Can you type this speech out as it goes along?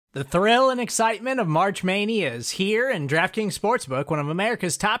The thrill and excitement of March Mania is here, and DraftKings Sportsbook, one of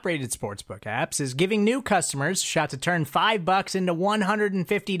America's top-rated sportsbook apps, is giving new customers a shot to turn $5 into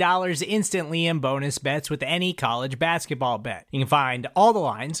 $150 instantly in bonus bets with any college basketball bet. You can find all the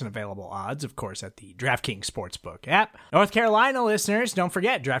lines and available odds, of course, at the DraftKings Sportsbook app. North Carolina listeners, don't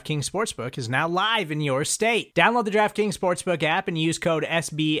forget, DraftKings Sportsbook is now live in your state. Download the DraftKings Sportsbook app and use code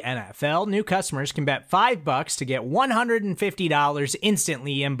SBNFL. New customers can bet $5 to get $150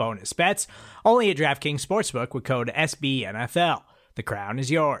 instantly in bonus bets, only at DraftKings Sportsbook with code SBNFL. The crown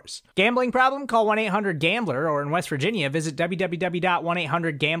is yours. Gambling problem? Call 1-800-GAMBLER, or in West Virginia, visit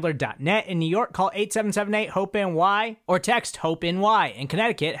www.1800gambler.net. In New York, call 877-8-HOPE-NY or text HOPE-NY. In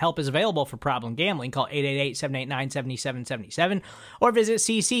Connecticut, help is available for problem gambling. Call 888-789-7777 or visit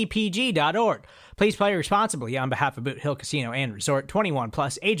ccpg.org. Please play responsibly on behalf of Boot Hill Casino and Resort. 21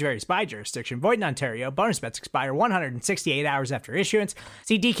 plus, age varies by jurisdiction. Void in Ontario. Bonus bets expire 168 hours after issuance.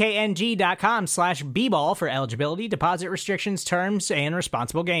 See dkng.com/bball for eligibility, deposit restrictions, terms, and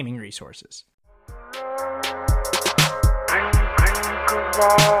responsible gaming resources.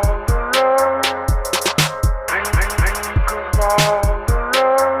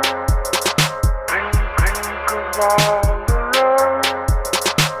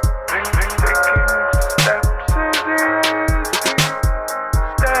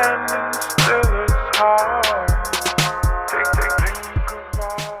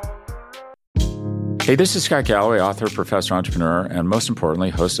 Hey, this is Scott Galloway, author, professor, entrepreneur, and most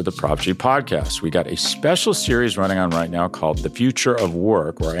importantly, host of the Prop G podcast. We got a special series running on right now called The Future of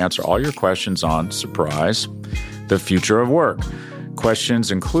Work, where I answer all your questions on, surprise, the future of work.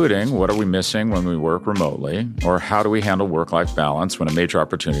 Questions including, what are we missing when we work remotely? Or how do we handle work-life balance when a major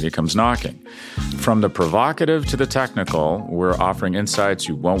opportunity comes knocking? From the provocative to the technical, we're offering insights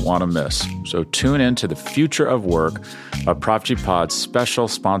you won't want to miss. So tune in to The Future of Work, a Prop G Pod special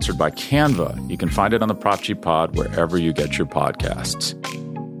sponsored by Canva. You can find it on the Prop G Pod wherever you get your podcasts.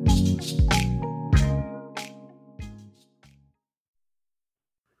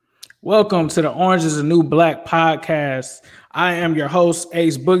 Welcome to the Orange is the New Black podcast. I am your host,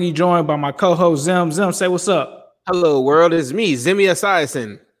 Ace Boogie, joined by my co-host, Zim. Zim, say what's up. Hello, world. It's me, Zimmy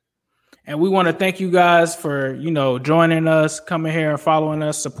Esiason. And we want to thank you guys for, joining us, coming here and following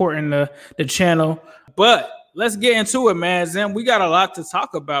us, supporting the channel. But let's get into it, man. Zim, we got a lot to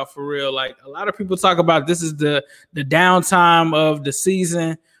talk about for real. Like, a lot of people talk about this is the downtime of the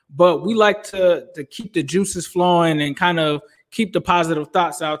season, but we like to keep the juices flowing and kind of keep the positive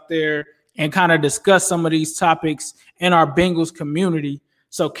thoughts out there and kind of discuss some of these topics in our Bengals community.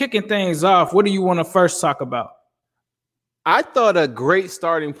 So kicking things off, what do you want to first talk about? I thought a great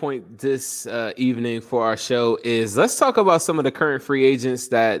starting point this evening for our show is let's talk about some of the current free agents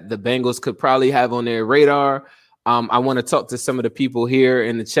that the Bengals could probably have on their radar. I want to talk to some of the people here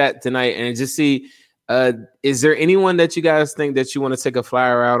in the chat tonight and just see, is there anyone that you guys think that you want to take a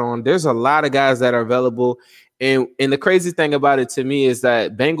flyer out on? There's a lot of guys that are available. And the crazy thing about it to me is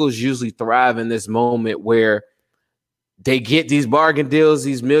that Bengals usually thrive in this moment where they get these bargain deals,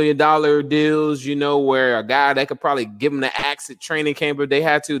 these $1 million deals, where a guy that could probably give them the axe at training camp if they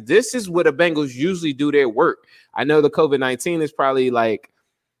had to. This is where the Bengals usually do their work. I know the COVID-19 is probably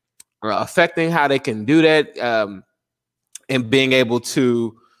affecting how they can do that and being able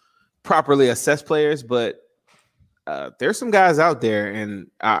to properly assess players, but there's some guys out there, and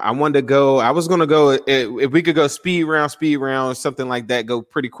I wanted to go. I was going to go if we could go speed round, or something like that. Go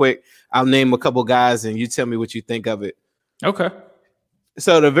pretty quick. I'll name a couple guys, and you tell me what you think of it. Okay.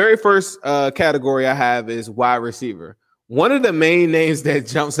 So the very first category I have is wide receiver. One of the main names that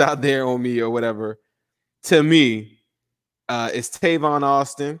jumps out there on me, or whatever, to me, is Tavon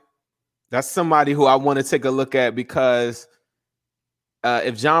Austin. That's somebody who I want to take a look at because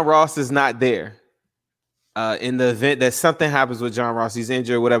if John Ross is not there. In the event that something happens with John Ross, he's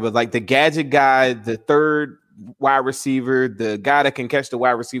injured or whatever, like the gadget guy, the third wide receiver, the guy that can catch the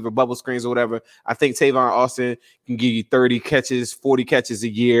wide receiver bubble screens or whatever, I think Tavon Austin can give you 30 catches, 40 catches a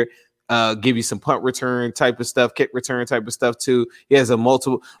year, give you some punt return type of stuff, kick return type of stuff too. He has a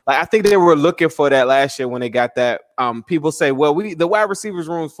multiple. I think they were looking for that last year when they got that. People say, well, the wide receivers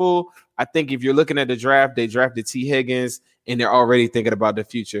room is full. I think if you're looking at the draft, they drafted T. Higgins, and they're already thinking about the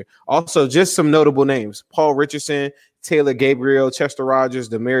future. Also, just some notable names: Paul Richardson, Taylor Gabriel, Chester Rogers,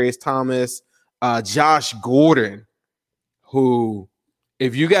 Demaryius Thomas, Josh Gordon, who,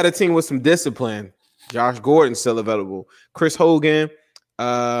 if you got a team with some discipline, Josh Gordon's still available. Chris Hogan,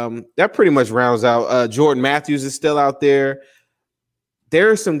 that pretty much rounds out. Jordan Matthews is still out there. There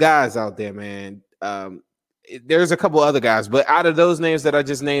are some guys out there, man. There's a couple other guys, but out of those names that I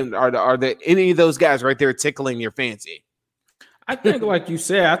just named, are there any of those guys right there tickling your fancy? I think, like you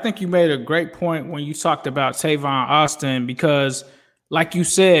said, I think you made a great point when you talked about Tavon Austin because, like you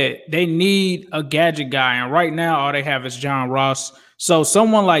said, they need a gadget guy. And right now, all they have is John Ross. So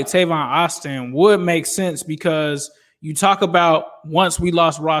someone like Tavon Austin would make sense because you talk about once we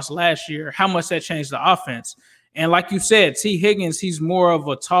lost Ross last year, how much that changed the offense. And like you said, T. Higgins, he's more of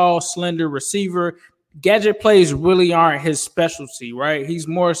a tall, slender receiver. Gadget plays really aren't his specialty, right? He's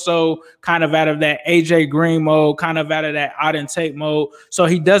more so kind of out of that AJ Green mode, kind of out of that Auden Tate mode. So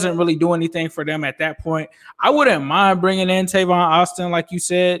he doesn't really do anything for them at that point. I wouldn't mind bringing in Tavon Austin, like you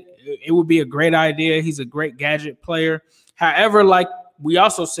said. It would be a great idea. He's a great gadget player. However, like we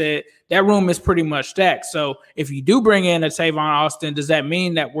also said, that room is pretty much stacked. So if you do bring in a Tavon Austin, does that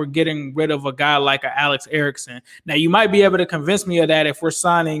mean that we're getting rid of a guy like a Alex Erickson? Now, you might be able to convince me of that if we're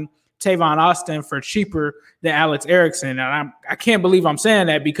signing Tavon Austin for cheaper than Alex Erickson. And I can't believe I'm saying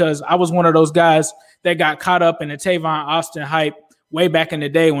that because I was one of those guys that got caught up in the Tavon Austin hype way back in the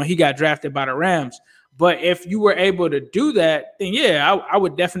day when he got drafted by the Rams. But if you were able to do that, then yeah, I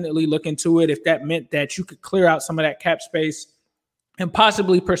would definitely look into it if that meant that you could clear out some of that cap space and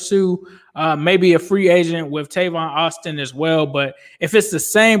possibly pursue maybe a free agent with Tavon Austin as well. But if it's the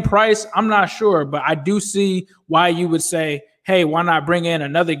same price, I'm not sure. But I do see why you would say, hey, why not bring in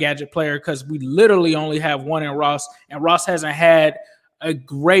another gadget player? Because we literally only have one in Ross, and Ross hasn't had a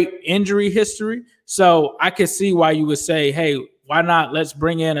great injury history. So I could see why you would say, hey, why not let's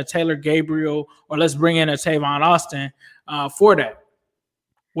bring in a Taylor Gabriel or let's bring in a Tavon Austin for that.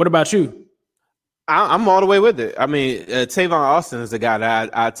 What about you? I'm all the way with it. I mean, Tavon Austin is the guy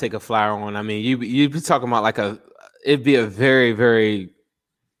that I'd take a flyer on. I mean, you'd be talking about it'd be a very, very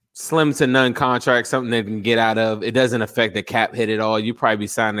slim to none contract, something they can get out of. It doesn't affect the cap hit at all. You probably be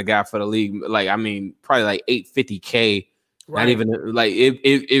signing a guy for the league, probably like $850K. Right. Not even like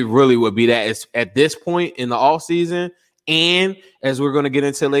it really would be that. It's at this point in the off season. And as we're going to get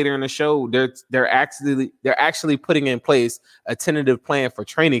into later in the show, they're actually putting in place a tentative plan for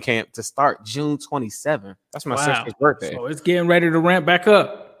training camp to start June 27th. That's my sister's birthday. So it's getting ready to ramp back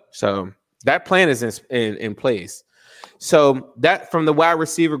up. So that plan is in place. So that from the wide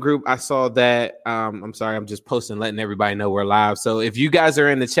receiver group, I saw that. I'm sorry, I'm just posting, letting everybody know we're live. So if you guys are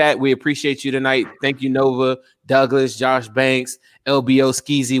in the chat, we appreciate you tonight. Thank you, Nova, Douglas, Josh Banks, LBO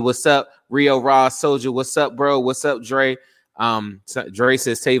Skeezy. What's up? Rio Ross, Soldier. What's up, bro? What's up, Dre? Dre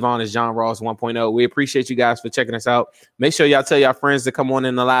says Tavon is John Ross 1.0. We appreciate you guys for checking us out. Make sure y'all tell y'all friends to come on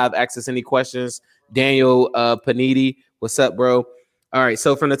in the live, ask us any questions. Daniel Paniti, what's up, bro? All right,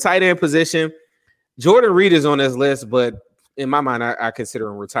 so from the tight end position, Jordan Reed is on this list, but in my mind, I consider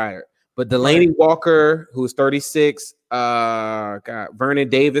him retired. But Delaney Walker, who's 36, Vernon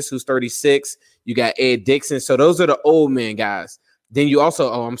Davis, who's 36. You got Ed Dixon. So those are the old men guys. Then you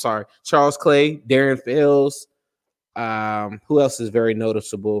also, Charles Clay, Darren Fields. Who else is very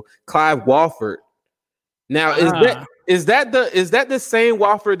noticeable? Clive Warford. Now, is that the same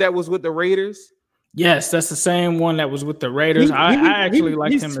Warford that was with the Raiders? Yes, that's the same one that was with the Raiders. I actually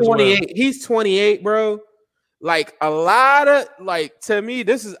liked him as well. He's 28, bro. Like a lot of to me,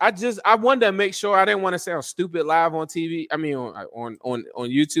 I wanted to make sure I didn't want to sound stupid live on TV. I mean on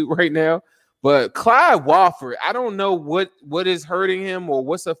YouTube right now. But Clive Warford, I don't know what is hurting him or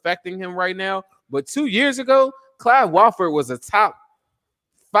what's affecting him right now. But 2 years ago, Clive Warford was a top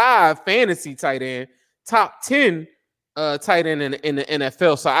 5 fantasy tight end, top 10 tight end in the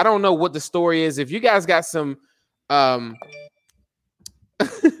NFL. So I don't know what the story is. If you guys got some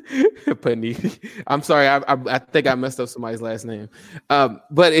Panini. I'm sorry, I think I messed up somebody's last name.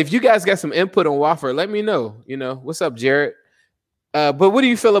 But if you guys got some input on Warford, let me know. You know, what's up, Jared? But what do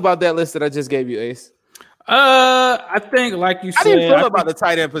you feel about that list that I just gave you, Ace? I think, like you said, how do you feel about the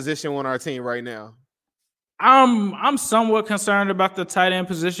tight end position on our team right now? I'm somewhat concerned about the tight end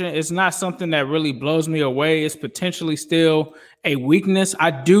position. It's not something that really blows me away. It's potentially still a weakness.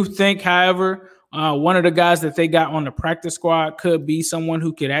 I do think, however, one of the guys that they got on the practice squad could be someone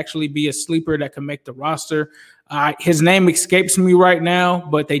who could actually be a sleeper that can make the roster. His name escapes me right now,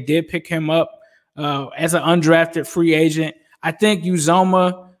 but they did pick him up as an undrafted free agent. I think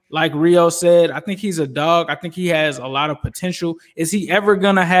Uzoma, like Rio said, I think he's a dog. I think he has a lot of potential. Is he ever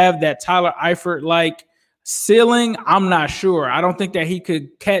going to have that Tyler Eifert-like ceiling? I'm not sure. I don't think that he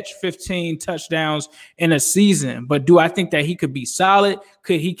could catch 15 touchdowns in a season, but do I think that he could be solid?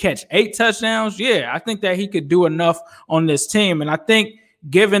 Could he catch 8 touchdowns? Yeah, I think that he could do enough on this team. And I think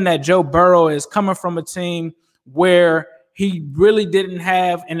given that Joe Burrow is coming from a team where he really didn't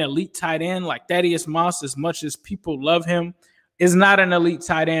have an elite tight end like Thaddeus Moss, as much as people love him, is not an elite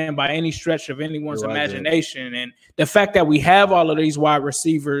tight end by any stretch of anyone's imagination. And the fact that we have all of these wide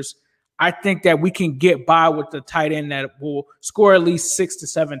receivers, I think that we can get by with the tight end that will score at least 6 to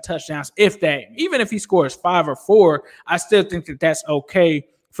 7 touchdowns. If that, even if he scores 5 or 4, I still think that that's okay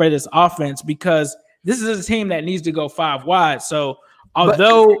for this offense because this is a team that needs to go 5 wide. So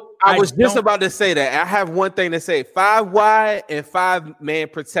although I was just about to say that, I have one thing to say: 5 wide and 5-man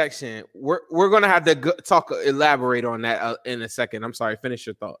protection. We're gonna have to elaborate on that in a second. I'm sorry. Finish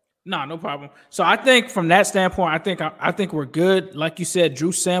your thought. No problem. So I think from that standpoint, I think we're good. Like you said,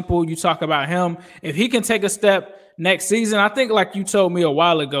 Drew Sample, you talk about him. If he can take a step next season, I think like you told me a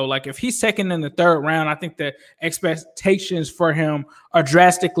while ago, like if he's taken in the 3rd round, I think the expectations for him are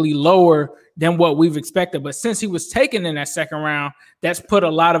drastically lower than what we've expected. But since he was taken in that 2nd round, that's put a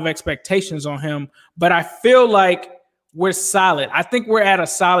lot of expectations on him. But I feel like we're solid. I think we're at a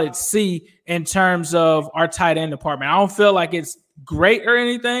solid C in terms of our tight end department. I don't feel like it's great or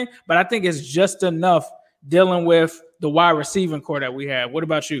anything, but I think it's just enough dealing with the wide receiving core that we have. What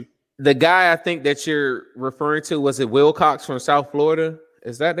about you? The guy I think that you're referring to, was it Wilcox from South Florida?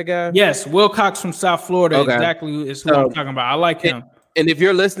 Is that the guy? Yes, Wilcox from South Florida. Okay. Exactly is who I'm talking about. I like him. And if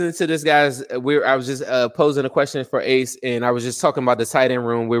you're listening to this, guys, I was just posing a question for Ace, and I was just talking about the tight end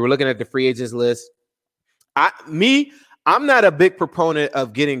room. We were looking at the free agents list. I'm not a big proponent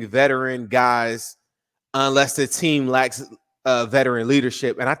of getting veteran guys unless the team lacks veteran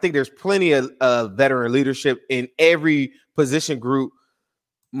leadership. And I think there's plenty of veteran leadership in every position group,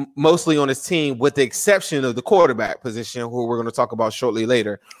 mostly on his team, with the exception of the quarterback position, who we're going to talk about shortly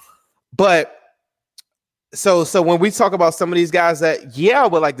later. But so when we talk about some of these guys that, I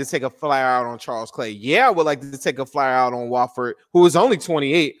would like to take a flyer out on Charles Clay. I would like to take a flyer out on Warford, who is only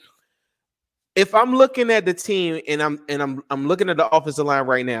 28. If I'm looking at the team and I'm looking at the offensive line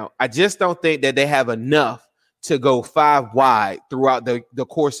right now, I just don't think that they have enough to go 5 wide throughout the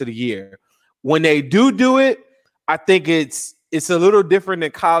course of the year. When they do it, I think it's a little different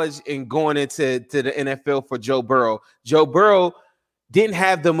than college and going into the NFL for Joe Burrow. Joe Burrow didn't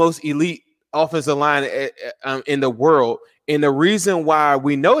have the most elite offensive line in the world. And the reason why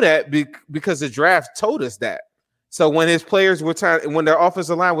we know that because the draft told us that. So when his players were when their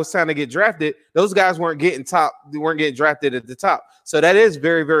offensive line was trying to get drafted, those guys weren't getting drafted at the top. So that is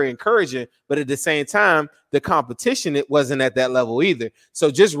very, very encouraging. But at the same time, the competition, it wasn't at that level either.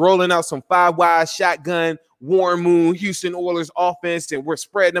 So just rolling out some 5 wide shotgun, Warren Moon, Houston Oilers offense, and we're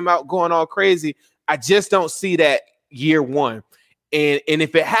spreading them out, going all crazy. I just don't see that year one. And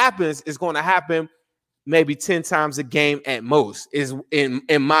if it happens, it's going to happen maybe 10 times a game at most, is in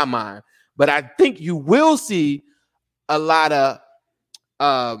my mind. But I think you will see a lot of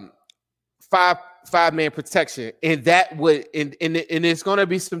five-man protection, and that would and it's going to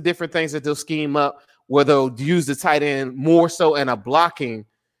be some different things that they'll scheme up where they'll use the tight end more so in a blocking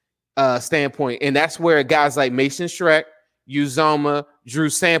standpoint, and that's where guys like Mason Schreck, Uzoma, Drew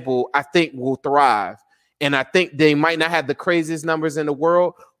Sample, I think will thrive. And I think they might not have the craziest numbers in the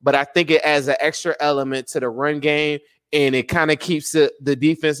world, but I think it adds an extra element to the run game, and it kind of keeps the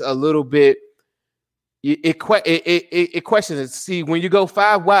defense a little bit. It questions it. See, when you go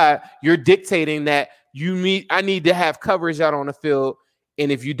 5 wide, you're dictating that I need to have coverage out on the field,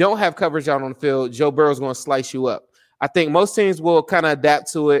 and if you don't have coverage out on the field, Joe Burrow's going to slice you up. I think most teams will kind of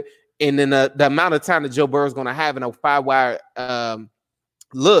adapt to it, and then the amount of time that Joe Burrow's going to have in a 5 wide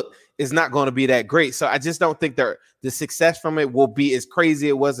look is not going to be that great. So I just don't think the success from it will be as crazy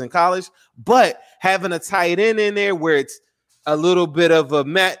as it was in college. But having a tight end in there where it's a little bit of a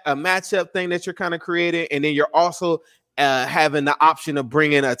matchup thing that you're kind of creating, and then you're also having the option of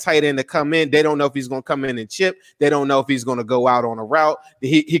bringing a tight end to come in. They don't know if he's going to come in and chip. They don't know if he's going to go out on a route.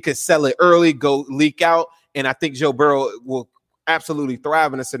 He could sell it early, go leak out, and I think Joe Burrow will absolutely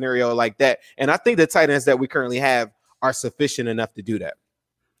thrive in a scenario like that. And I think the tight ends that we currently have are sufficient enough to do that.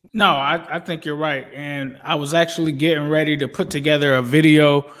 No, I think you're right. And I was actually getting ready to put together a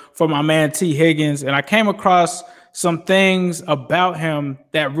video for my man T. Higgins, and I came across some things about him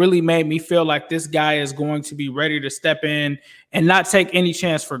that really made me feel like this guy is going to be ready to step in and not take any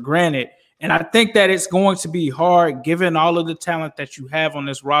chance for granted. And I think that it's going to be hard, given all of the talent that you have on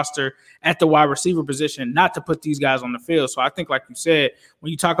this roster at the wide receiver position, not to put these guys on the field. So I think, like you said,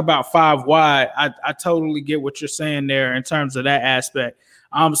 when you talk about 5 wide, I totally get what you're saying there in terms of that aspect.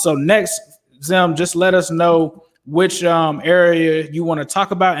 So next, Zim, just let us know which area you want to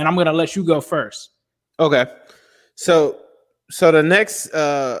talk about, and I'm going to let you go first. Okay. So the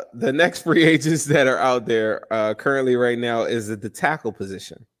next free agents that are out there currently right now is at the tackle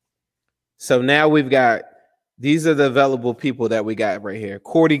position. So now these are the available people that we got right here.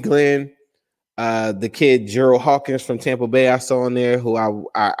 Cordy Glenn, the kid Gerald Hawkins from Tampa Bay I saw in there, who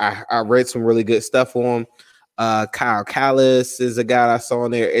I read some really good stuff on. Kyle Callis is a guy I saw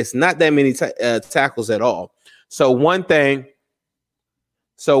in there. It's not that many tackles at all. So one thing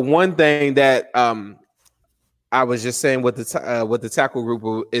that I was just saying with the tackle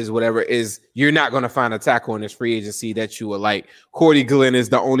group is you're not going to find a tackle in this free agency that you would like. Cordy Glenn is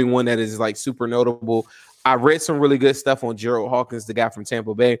the only one that is like super notable. I read some really good stuff on Gerald Hawkins, the guy from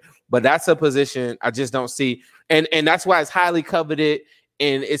Tampa Bay, but that's a position I just don't see. And that's why it's highly coveted,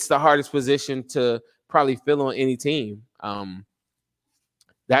 and it's the hardest position to probably fill on any team.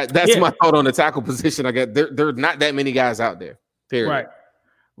 That's my thought on the tackle position. I got there are not that many guys out there. Period.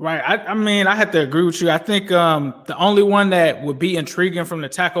 Right. I mean, I have to agree with you. I think the only one that would be intriguing from the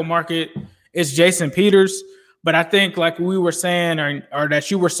tackle market is Jason Peters. But I think, like we were saying, or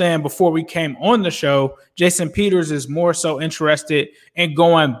that you were saying before we came on the show, Jason Peters is more so interested in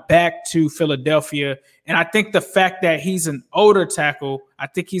going back to Philadelphia. And I think the fact that he's an older tackle, I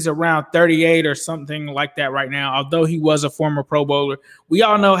think he's around 38 or something like that right now, although he was a former Pro Bowler. We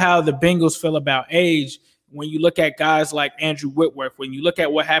all know how the Bengals feel about age. When you look at guys like Andrew Whitworth, when you look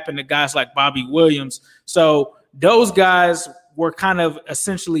at what happened to guys like Bobby Williams. So those guys were kind of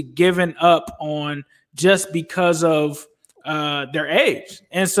essentially given up on just because of their age.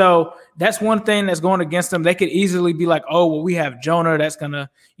 And so that's one thing that's going against them. They could easily be like, oh, well, we have Jonah that's going to,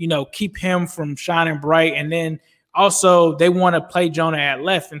 keep him from shining bright. And then also they want to play Jonah at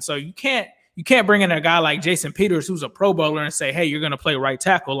left. And so you can't bring in a guy like Jason Peters, who's a Pro Bowler, and say, hey, you're going to play right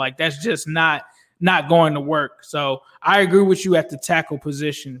tackle. Like, that's just not going to work. So I agree with you at the tackle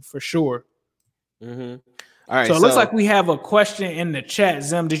position for sure. Mm-hmm. All right. So it looks like we have a question in the chat.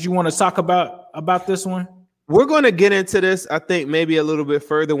 Zim, did you want to talk about this one? We're going to get into this, I think, maybe a little bit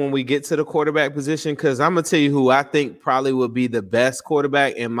further when we get to the quarterback position, because I'm going to tell you who I think probably would be the best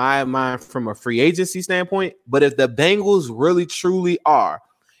quarterback in my mind from a free agency standpoint. But if the Bengals really, truly are,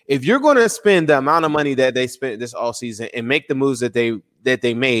 if you're going to spend the amount of money that they spent this offseason and make the moves that they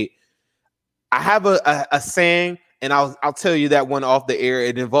made, I have a saying, and I'll tell you that one off the air.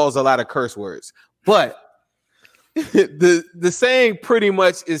 It involves a lot of curse words, but the saying pretty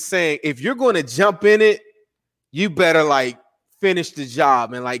much is saying, if you're going to jump in it, you better like finish the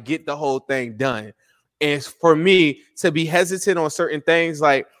job and like get the whole thing done. And for me to be hesitant on certain things,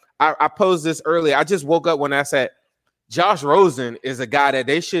 like I posed this earlier. I just woke up when I said Josh Rosen is a guy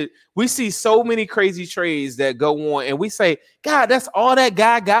that we see so many crazy trades that go on, and we say, God, that's all that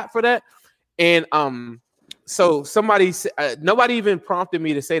guy got for that. And so nobody even prompted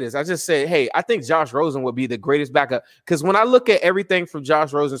me to say this. I just said, hey, I think Josh Rosen would be the greatest backup, because when I look at everything from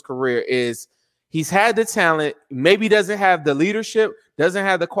Josh Rosen's career, is he's had the talent, maybe doesn't have the leadership, doesn't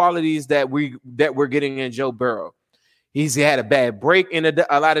have the qualities that we're getting in Joe Burrow. He's had a bad break in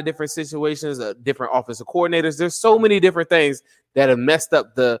a lot of different situations, different offensive coordinators. There's so many different things that have messed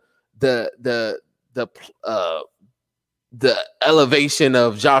up the elevation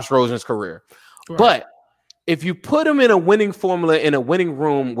of Josh Rosen's career. Right. But if you put him in a winning formula, in a winning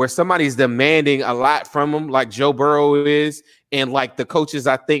room where somebody's demanding a lot from him, like Joe Burrow is, and like the coaches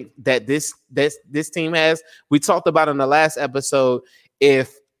I think that this team has, we talked about in the last episode,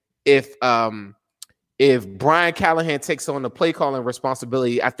 if Brian Callahan takes on the play calling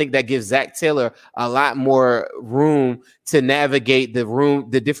responsibility, I think that gives Zach Taylor a lot more room to navigate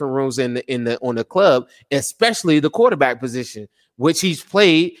the different rooms on the club, especially the quarterback position, which he's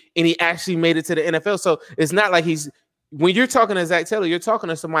played, and he actually made it to the NFL. So it's not like when you're talking to Zach Taylor, you're talking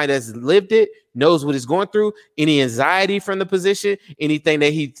to somebody that's lived it, knows what he's going through, any anxiety from the position, anything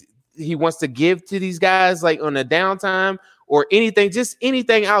that he wants to give to these guys, like on the downtime or anything, just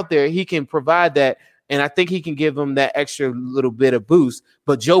anything out there, he can provide that. And I think he can give them that extra little bit of boost.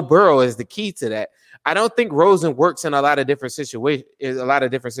 But Joe Burrow is the key to that. I don't think Rosen works in a lot of different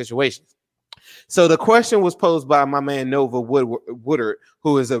situations. So the question was posed by my man Nova Woodard,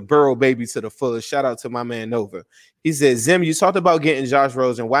 who is a Burrow baby to the fullest. Shout out to my man Nova. He said, Zim, you talked about getting Josh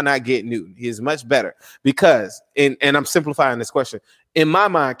Rosen. Why not get Newton? He is much better because, and I'm simplifying this question. In my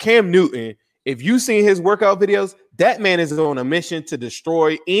mind, Cam Newton, if you've seen his workout videos, that man is on a mission to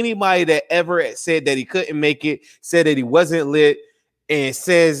destroy anybody that ever said that he couldn't make it, said that he wasn't lit, and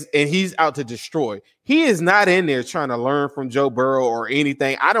he's out to destroy. He is not in there trying to learn from Joe Burrow or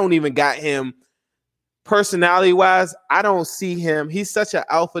anything. I don't even got him personality-wise. I don't see him. He's such an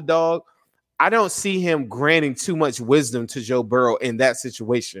alpha dog. I don't see him granting too much wisdom to Joe Burrow in that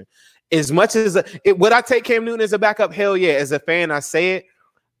situation. As much as would I take Cam Newton as a backup? Hell yeah. As a fan, I say it.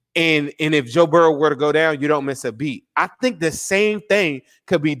 And if Joe Burrow were to go down, you don't miss a beat. I think the same thing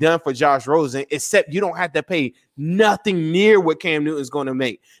could be done for Josh Rosen, except you don't have to pay nothing near what Cam Newton is going to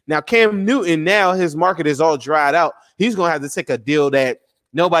make. Now, Cam Newton, his market is all dried out. He's going to have to take a deal that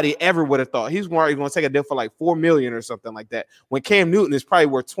Nobody ever would have thought he's more going to take a deal for like $4 million or something like that. When Cam Newton is probably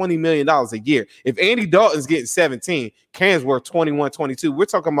worth $20 million a year. If Andy Dalton's getting 17, Cam's worth 21, 22. We're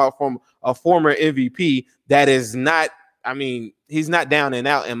talking about from a former MVP that is not. I mean, he's not down and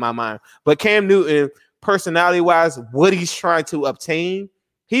out in my mind. But Cam Newton, personality-wise, what he's trying to obtain,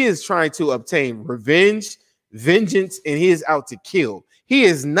 he is trying to obtain revenge, vengeance, and he is out to kill. He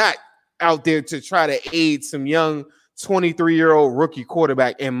is not out there to try to aid some young 23-year-old rookie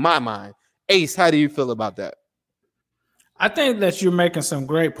quarterback in my mind. Ace, how do you feel about that? I think that you're making some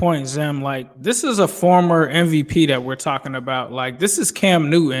great points, Zim. Like, this is a former MVP that we're talking about. Like, this is Cam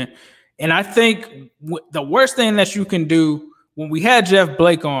Newton. And I think the worst thing that you can do when we had Jeff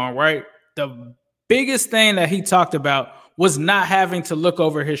Blake on, right? The biggest thing that he talked about was not having to look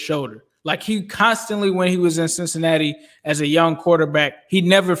over his shoulder. Like, he constantly, when he was in Cincinnati as a young quarterback, he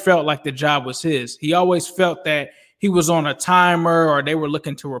never felt like the job was his. He always felt that he was on a timer or they were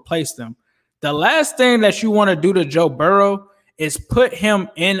looking to replace them. The last thing that you want to do to Joe Burrow is put him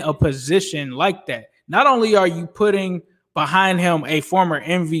in a position like that. Not only are you putting behind him a former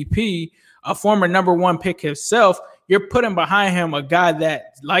MVP, a former number one pick himself, you're putting behind him a guy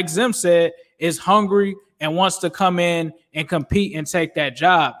that, like Zim said, is hungry and wants to come in and compete and take that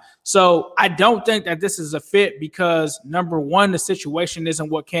job. So I don't think that this is a fit because, number one, the situation isn't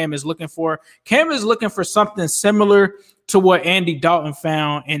what Cam is looking for. Cam is looking for something similar to what Andy Dalton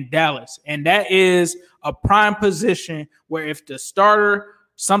found in Dallas, and that is a prime position where if the starter,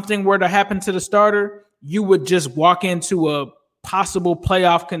 something were to happen to the starter, you would just walk into a possible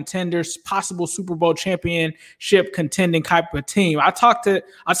playoff contenders, possible Super Bowl championship contending type of team. I talk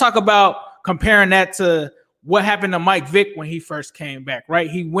about comparing that to what happened to Mike Vick when he first came back, right?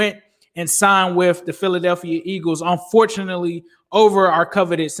 He went and signed with the Philadelphia Eagles, unfortunately, over our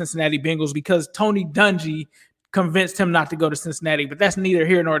coveted Cincinnati Bengals because Tony Dungy convinced him not to go to Cincinnati, but that's neither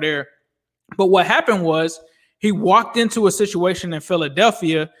here nor there. But what happened was he walked into a situation in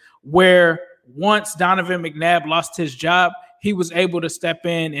Philadelphia where once Donovan McNabb lost his job, he was able to step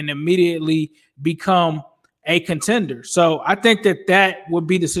in and immediately become a contender. So I think that would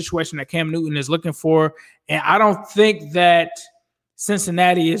be the situation that Cam Newton is looking for. And I don't think that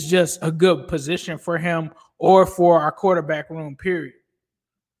Cincinnati is just a good position for him or for our quarterback room, period.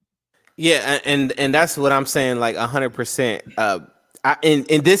 Yeah, and that's what I'm saying, like 100%.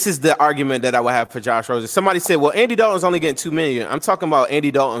 And this is the argument that I would have for Josh Rosen. Somebody said, well, Andy Dalton's only getting $2 million. I'm talking about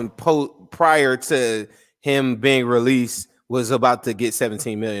Andy Dalton prior to him being released was about to get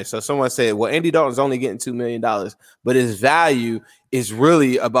 $17 million. So someone said, well, Andy Dalton's only getting $2 million, but his value is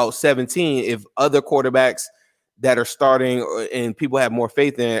really about 17 if other quarterbacks that are starting and people have more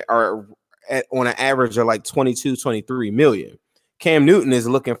faith in are on an average of like 22, 23 million. Cam Newton is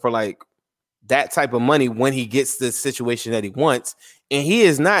looking for like that type of money when he gets the situation that he wants. And he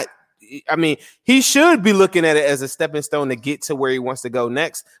is not, I mean, he should be looking at it as a stepping stone to get to where he wants to go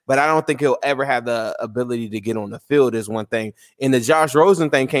next, but I don't think he'll ever have the ability to get on the field is one thing. And the Josh Rosen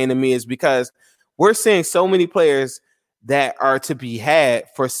thing came to me is because we're seeing so many players that are to be had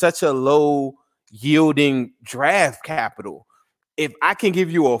for such a low yielding draft capital. If I can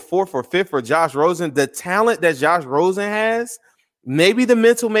give you a 4th or 5th for Josh Rosen, the talent that Josh Rosen has, maybe the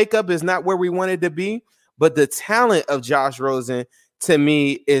mental makeup is not where we wanted to be, but the talent of Josh Rosen to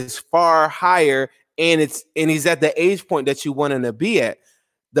me is far higher, and he's at the age point that you want him to be at.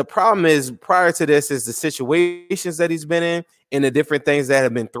 The problem is prior to this is the situations that he's been in and the different things that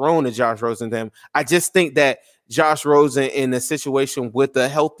have been thrown to Josh Rosen. I just think that Josh Rosen in a situation with a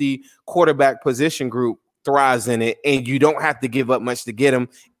healthy quarterback position group thrives in it, and you don't have to give up much to get him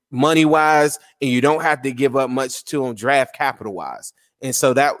money-wise, and you don't have to give up much to him draft capital-wise. And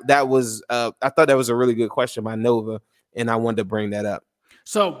so that was I thought that was a really good question by Nova, and I wanted to bring that up.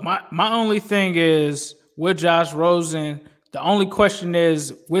 So my only thing is with Josh Rosen, the only question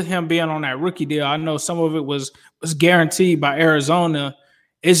is with him being on that rookie deal, I know some of it was guaranteed by Arizona.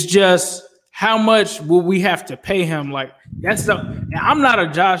 It's just how much will we have to pay him? Like I'm not a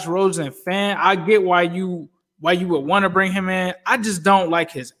Josh Rosen fan. I get why you would want to bring him in. I just don't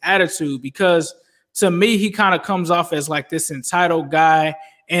like his attitude because to me, he kind of comes off as like this entitled guy.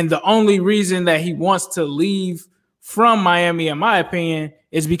 And the only reason that he wants to leave from Miami, in my opinion,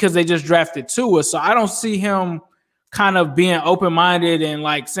 is because they just drafted Tua. So I don't see him kind of being open-minded and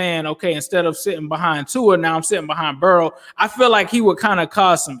like saying, okay, instead of sitting behind Tua, now I'm sitting behind Burrow. I feel like he would kind of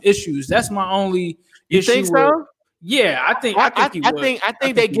cause some issues. That's my only issue. You think so? Yeah, I think he would. I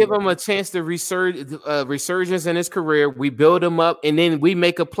think they give him a chance to resurgence in his career. We build him up, and then we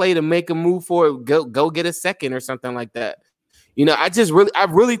make a play to make a move for it. Go get a second or something like that. You know, I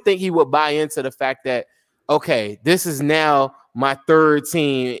really think he would buy into the fact that, okay, this is now my third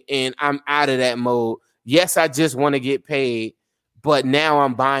team and I'm out of that mode. Yes, I just want to get paid, but now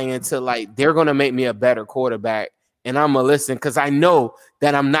I'm buying into like they're going to make me a better quarterback, and I'm going to listen because I know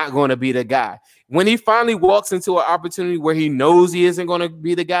that I'm not going to be the guy. When he finally walks into an opportunity where he knows he isn't going to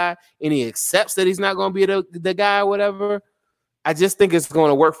be the guy and he accepts that he's not going to be the guy or whatever, I just think it's going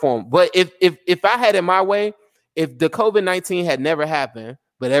to work for him. But if I had it my way, if the COVID-19 had never happened,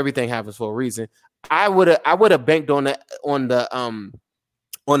 but everything happens for a reason, I would have banked on the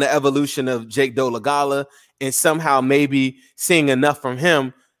evolution of Jake Dolegala and somehow maybe seeing enough from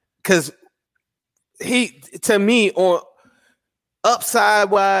him, because he, to me, on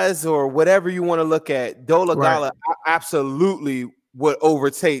upside wise or whatever you want to look at, Dolegala absolutely would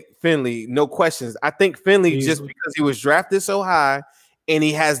overtake Finley, no questions. I think Finley, just because he was drafted so high and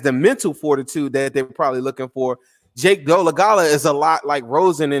he has the mental fortitude that they're probably looking for. Jake Dolegala is a lot like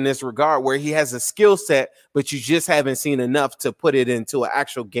Rosen in this regard, where he has a skill set, but you just haven't seen enough to put it into an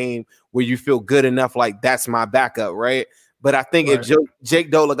actual game where you feel good enough like that's my backup, right? But I think if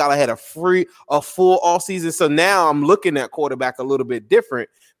Jake Dolegala had a full all season, so now I'm looking at quarterback a little bit different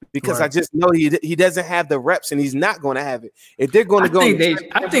because I just know he doesn't have the reps and he's not going to have it. If they're going to go,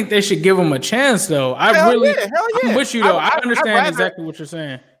 I think they should give him a chance, though. I'm with you though. I understand exactly what you're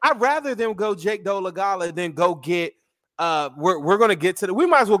saying. I'd rather them go Jake Dolegala than go get. We're going to get to we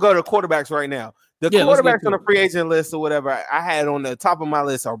might as well go to quarterbacks right now. The quarterbacks on the free agent list or whatever I had on the top of my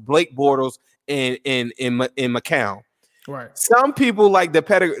list are Blake Bortles and McCown. Right. Some people like the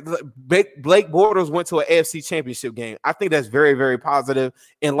pedigree. Blake Bortles went to an AFC Championship game. I think that's very, very positive.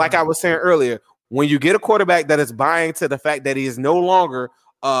 And like I was saying earlier, when you get a quarterback that is buying to the fact that he is no longer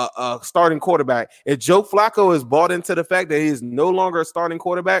a starting quarterback, if Joe Flacco is bought into the fact that he is no longer a starting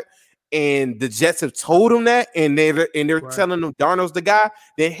quarterback, and the Jets have told him that, and they're telling him Darnold's the guy,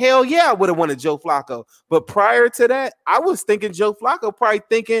 then hell yeah, I would have wanted Joe Flacco. But prior to that, I was thinking Joe Flacco, probably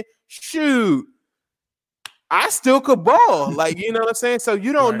thinking, shoot, I still could ball. Like, you know what I'm saying? So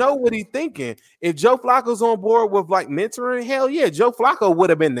you don't know what he's thinking. If Joe Flacco's on board with like mentoring, hell yeah, Joe Flacco would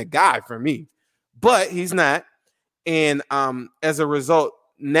have been the guy for me. But he's not. And as a result,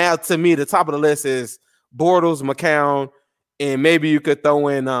 now to me, the top of the list is Bortles, McCown, and maybe you could throw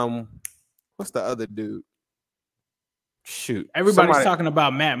in what's the other dude? Shoot, everybody's talking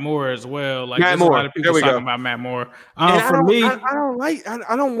about Matt Moore as well. Like Matt Moore. A lot of people talking about Matt Moore. For me,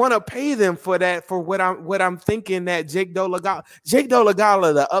 I don't want to pay them for that. For what I'm thinking that Jake Dolegala,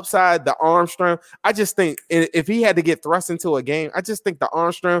 the upside, the arm strength. I just think if he had to get thrust into a game, I just think the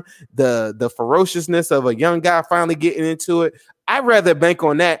arm strength, the ferociousness of a young guy finally getting into it. I'd rather bank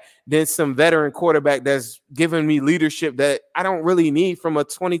on that than some veteran quarterback that's giving me leadership that I don't really need from a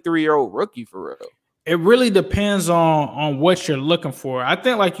 23-year-old rookie for real. It really depends on what you're looking for. I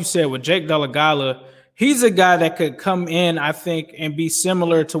think, like you said, with Jake Dolegala, he's a guy that could come in, I think, and be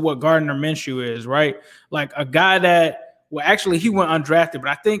similar to what Gardner Minshew is, right? Like a guy that, well, actually, he went undrafted, but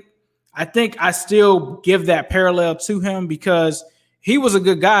I think I still give that parallel to him because he was a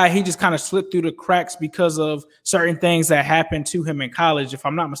good guy. He just kind of slipped through the cracks because of certain things that happened to him in college. If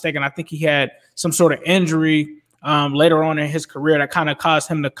I'm not mistaken, I think he had some sort of injury later on in his career that kind of caused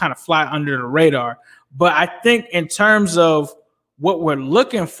him to kind of fly under the radar. But I think in terms of what we're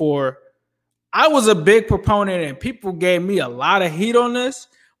looking for, I was a big proponent and people gave me a lot of heat on this,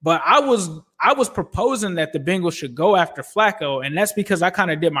 but I was proposing that the Bengals should go after Flacco. And that's because I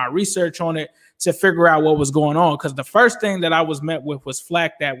kind of did my research on it to figure out what was going on. Because the first thing that I was met with was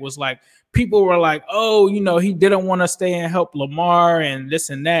flack that was like, people were like, oh, he didn't want to stay and help Lamar and this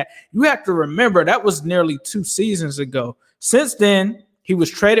and that. You have to remember that was nearly 2 seasons ago. Since then, he was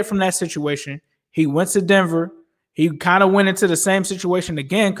traded from that situation. He went to Denver. He kind of went into the same situation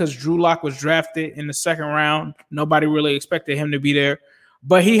again because Drew Lock was drafted in the second round. Nobody really expected him to be there.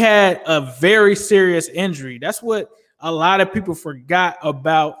 But he had a very serious injury. That's what a lot of people forgot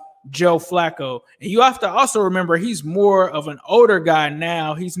about Joe Flacco. And you have to also remember he's more of an older guy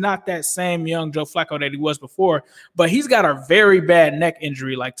now. He's not that same young Joe Flacco that he was before, but he's got a very bad neck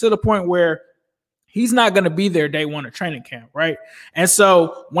injury, like to the point where he's not going to be there day one of training camp, right? And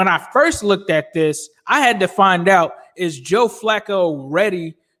so when I first looked at this, I had to find out, is Joe Flacco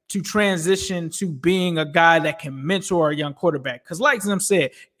ready to transition to being a guy that can mentor a young quarterback? Because like Zim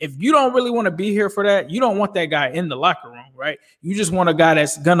said, if you don't really want to be here for that, you don't want that guy in the locker room, right? You just want a guy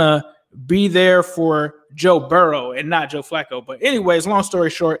that's going to be there for Joe Burrow and not Joe Flacco. But anyways, long story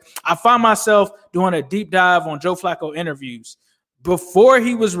short, I found myself doing a deep dive on Joe Flacco interviews. Before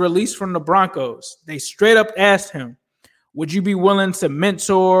he was released from the Broncos, they straight up asked him, would you be willing to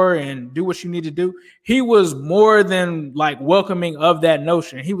mentor and do what you need to do? He was more than like welcoming of that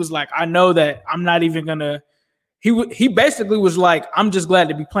notion. He was like, I know that I'm not even going to, he basically was like, I'm just glad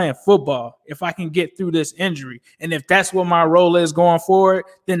to be playing football if I can get through this injury. And if that's what my role is going forward,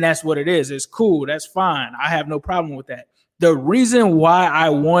 then that's what it is. It's cool. That's fine. I have no problem with that. The reason why I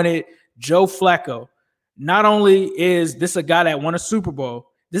wanted Joe Flacco, not only is this a guy that won a Super Bowl,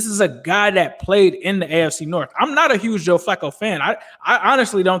 this is a guy that played in the AFC North. I'm not a huge Joe Flacco fan. I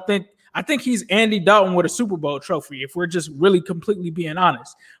honestly don't think – I think he's Andy Dalton with a Super Bowl trophy, if we're just really completely being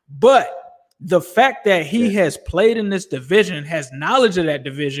honest. But the fact that he has played in this division, has knowledge of that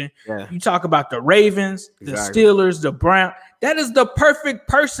division, you talk about the Ravens, the Steelers, the Browns, that is the perfect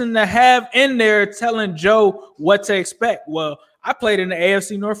person to have in there telling Joe what to expect. Well, I played in the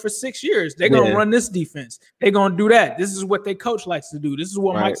AFC North for 6 years. They're going to run this defense. They're going to do that. This is what their coach likes to do. This is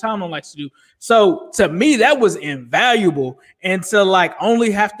what Mike Tomlin likes to do. So to me, that was invaluable. And to like only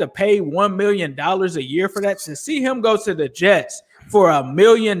have to pay $1 million a year for that, to see him go to the Jets for $1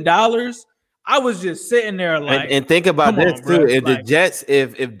 million, I was just sitting there like, and think about this too. If like, the Jets,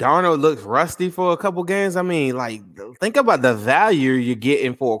 if Darnold looks rusty for a couple games, I mean, like, think about the value you're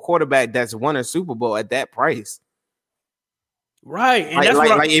getting for a quarterback that's won a Super Bowl at that price. Right. And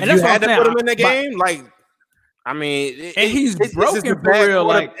like if you had to put him in the game, like, I mean, he's broken for real.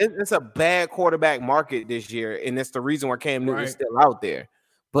 Like, it's a bad quarterback market this year, and it's the reason why Cam Newton's still out there.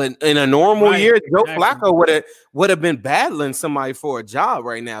 But in a normal year, Joe Flacco would have been battling somebody for a job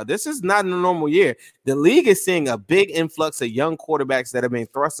right now. This is not in a normal year. The league is seeing a big influx of young quarterbacks that have been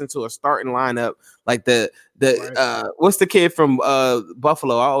thrust into a starting lineup. Like what's the kid from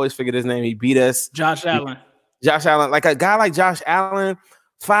Buffalo? I always forget his name. He beat us. Josh Allen. Like a guy like Josh Allen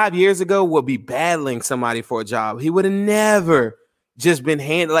 5 years ago would be battling somebody for a job. He would have never just been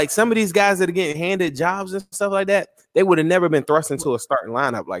handed, like some of these guys that are getting handed jobs and stuff like that. They would have never been thrust into a starting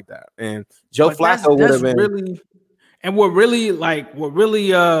lineup like that. And Joe Flacco would have been really. And what really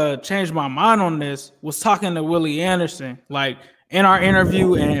changed my mind on this was talking to Willie Anderson, like in our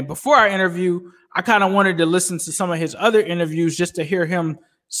interview and before our interview. I kind of wanted to listen to some of his other interviews just to hear him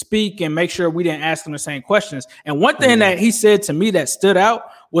speak and make sure we didn't ask him the same questions. And one thing that he said to me that stood out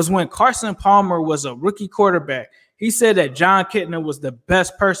was when Carson Palmer was a rookie quarterback. He said that John Kitna was the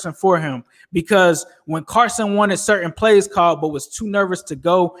best person for him because when Carson wanted certain plays called but was too nervous to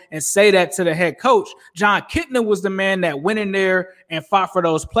go and say that to the head coach, John Kitna was the man that went in there and fought for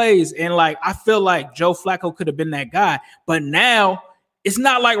those plays. And like, I feel like Joe Flacco could have been that guy. But now it's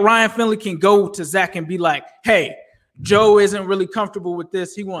not like Ryan Finley can go to Zach and be like, hey, Joe isn't really comfortable with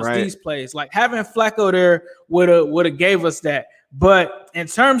this. He wants these plays. Like having Flacco there would have gave us that. But in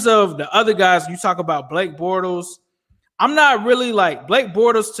terms of the other guys, you talk about Blake Bortles. I'm not really like Blake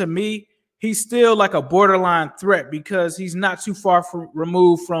Bortles. To me, he's still like a borderline threat because he's not too far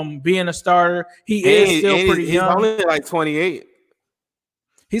removed from being a starter. He is still pretty young. He's only like 28.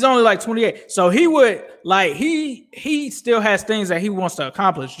 He's only like 28. So he would like he still has things that he wants to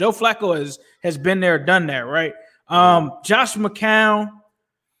accomplish. Joe Flacco has been there, done that, right? Josh McCown,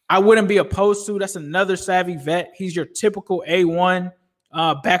 I wouldn't be opposed to. That's another savvy vet. He's your typical A1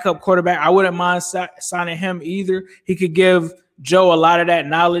 backup quarterback. I wouldn't mind signing him either. He could give Joe a lot of that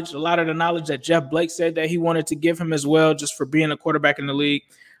knowledge, a lot of the knowledge that Jeff Blake said that he wanted to give him as well, just for being a quarterback in the league.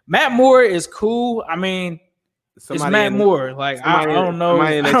 Matt Moore is cool. I mean, it's Matt Moore. Like, I don't know.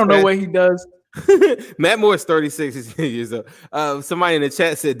 I don't know what he does. Matt Moore is 36 years old. Somebody in the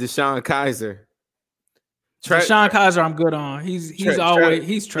chat said Deshaun Kaiser. Deshaun Kaiser, I'm good on. He's trash.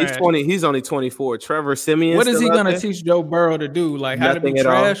 He's only 24. Trevor Siemian. What is he going to teach Joe Burrow to do? Like how to be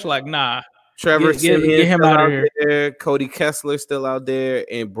trash? Like, nah. Trevor Siemian get him out of here. Cody Kessler still out there,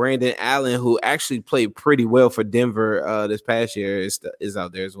 and Brandon Allen, who actually played pretty well for Denver this past year, is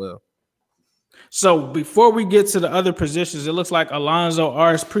out there as well. So before we get to the other positions, it looks like Alonzo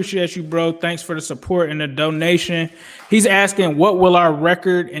Ars, appreciate you, bro. Thanks for the support and the donation. He's asking, what will our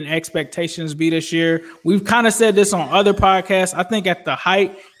record and expectations be this year? We've kind of said this on other podcasts. I think at the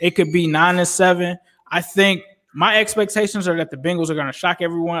height, it could be 9-7. I think my expectations are that the Bengals are going to shock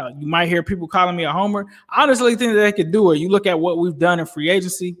everyone. You might hear people calling me a homer. I honestly think that they could do it. You look at what we've done in free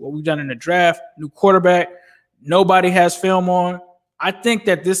agency, what we've done in the draft, new quarterback. Nobody has film on. I think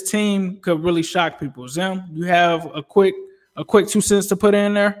that this team could really shock people. Zim, you have a quick 2 cents to put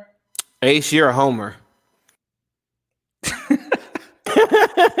in there? Ace, you're a homer.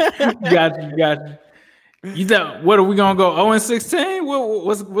 Got you. You thought, what are we gonna go 0-16?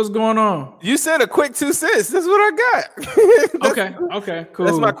 What's going on? You said a quick 2 cents. That's what I got. Okay, cool.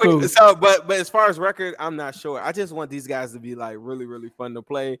 That's my quick. Cool. So, but as far as record, I'm not sure. I just want these guys to be like really, really fun to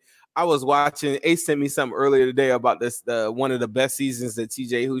play. I was watching. Ace sent me something earlier today about this. One of the best seasons that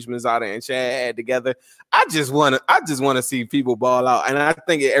TJ Houshmandzadeh and Chad had together. I just want to see people ball out, and I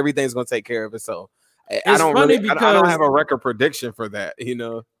think everything's gonna take care of it. So I don't have a record prediction for that.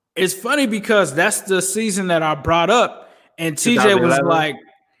 It's funny because that's the season that I brought up, and TJ was like,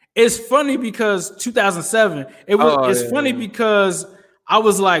 "It's funny because 2007." It's funny because I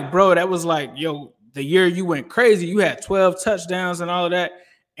was like, "Bro, that was like, yo, the year you went crazy. You had 12 touchdowns and all of that."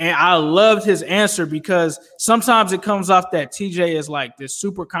 And I loved his answer because sometimes it comes off that TJ is like this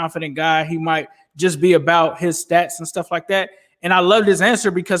super confident guy. He might just be about his stats and stuff like that. And I loved his answer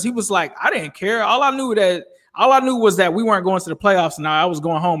because he was like, I didn't care. All I knew was that we weren't going to the playoffs. Now I was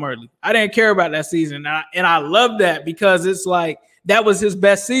going home early. I didn't care about that season. And I love that because it's like that was his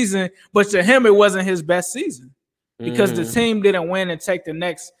best season. But to him, it wasn't his best season because the team didn't win and take the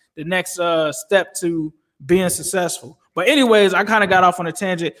next step to being successful. But anyways, I kind of got off on a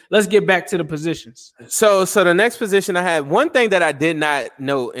tangent. Let's get back to the positions. So the next position I had, one thing that I did not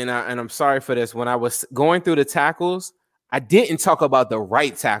note, and I'm sorry for this, when I was going through the tackles, I didn't talk about the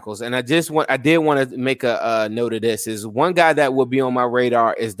right tackles. And I did want to make a note of this, is one guy that will be on my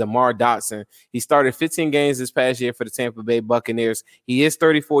radar is DeMar Dotson. He started 15 games this past year for the Tampa Bay Buccaneers. He is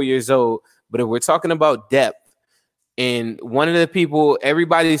 34 years old, but if we're talking about depth, and one of the people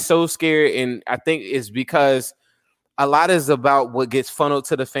everybody's so scared, and I think it's because a lot is about what gets funneled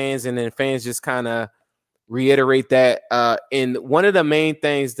to the fans, and then fans just kind of reiterate that. And one of the main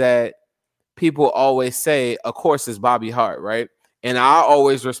things that people always say, of course, is Bobby Hart, right? And I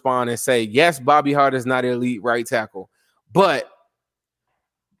always respond and say, yes, Bobby Hart is not an elite right tackle, but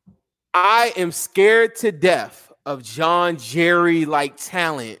I am scared to death of John Jerry-like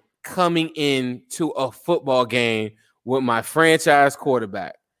talent coming into a football game with my franchise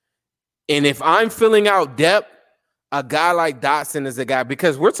quarterback. And if I'm filling out depth, a guy like Dotson is a guy,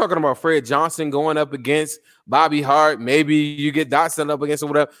 because we're talking about Fred Johnson going up against Bobby Hart. Maybe you get Dotson up against or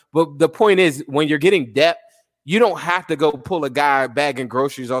whatever. But the point is, when you're getting depth, you don't have to go pull a guy bagging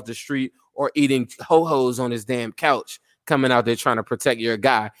groceries off the street or eating ho-hos on his damn couch coming out there trying to protect your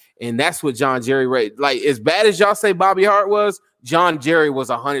guy. And that's what John Jerry, like, as bad as y'all say Bobby Hart was, John Jerry was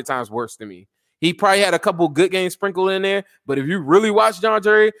 100 times worse than me. He probably had a couple good games sprinkled in there, but if you really watch John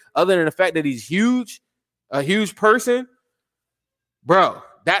Jerry, other than the fact that he's huge, a huge person, bro,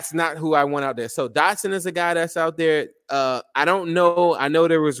 that's not who I want out there. So Dotson is a guy that's out there. I don't know. I know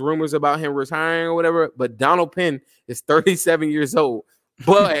there was rumors about him retiring or whatever, but Donald Penn is 37 years old.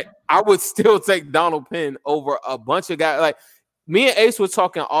 But I would still take Donald Penn over a bunch of guys. Like, me and Ace were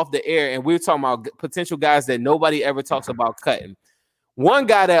talking off the air, and we were talking about potential guys that nobody ever talks about cutting. One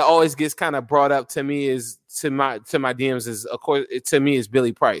guy that always gets kind of brought up to me is to my DMs is, of course, to me is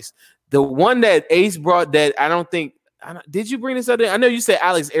Billy Price. The one that Ace brought that did you bring this up there? I know you said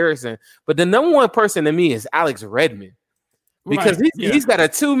Alex Erickson, but the number one person to me is Alex Redmond, because he's got a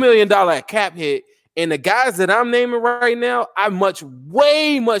 $2 million cap hit. And the guys that I'm naming right now, I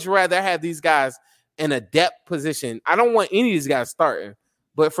way much rather have these guys in a depth position. I don't want any of these guys starting,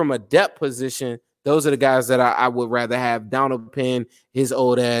 but from a depth position, those are the guys that I would rather have. Donald Penn, his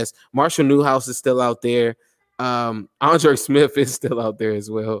old ass. Marshall Newhouse is still out there. Andre Smith is still out there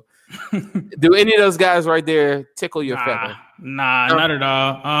as well. Do any of those guys right there tickle your feather? Nah, not at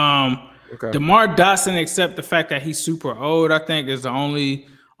all. Okay. DeMar Dotson, except the fact that he's super old, I think is the only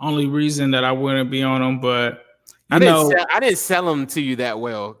reason that I wouldn't be on him. But I didn't sell him to you that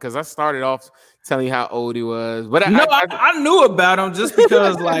well, because I started off telling you how old he was. But I knew about him just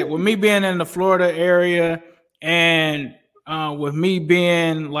because, like, with me being in the Florida area and with me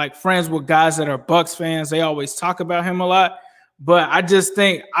being like friends with guys that are Bucs fans, they always talk about him a lot. But I just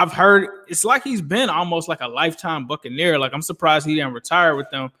think I've heard it's like he's been almost like a lifetime Buccaneer. Like, I'm surprised he didn't retire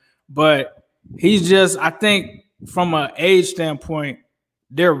with them. But he's just, I think from an age standpoint,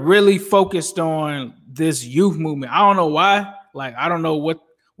 they're really focused on this youth movement. I don't know why. Like, I don't know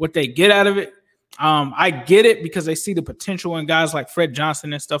what they get out of it. I get it because they see the potential in guys like Fred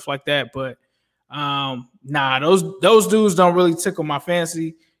Johnson and stuff like that. But those dudes don't really tickle my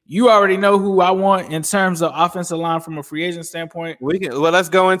fancy. You already know who I want in terms of offensive line from a free agent standpoint. Let's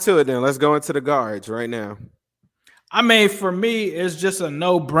go into it then. Let's go into the guards right now. I mean, for me, it's just a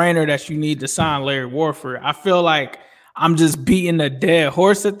no-brainer that you need to sign Larry Warford. I feel like I'm just beating a dead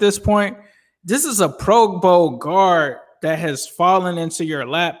horse at this point. This is a Pro Bowl guard that has fallen into your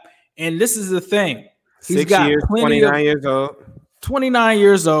lap. And this is the thing. He's 6 years, 29 years old. 29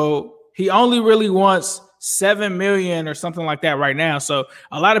 years old. He only really wants $7 million or something like that right now. So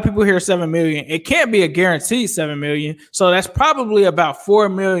a lot of people hear $7 million. It can't be a guaranteed $7 million. So that's probably about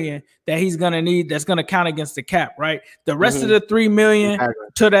 $4 million that he's going to need. That's going to count against the cap, right? The rest of the $3 million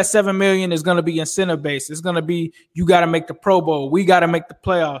to that $7 million is going to be incentive based. It's going to be, you got to make the Pro Bowl. We got to make the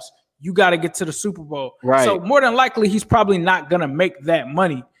playoffs. You got to get to the Super Bowl. Right. So more than likely, he's probably not going to make that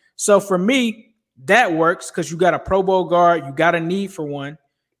money. So for me, that works because you got a Pro Bowl guard, you got a need for one.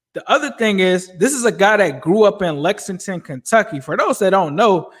 The other thing is, this is a guy that grew up in Lexington, Kentucky. For those that don't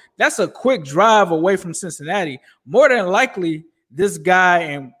know, that's a quick drive away from Cincinnati. More than likely, this guy,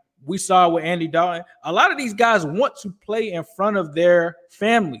 and we saw with Andy Dalton, a lot of these guys want to play in front of their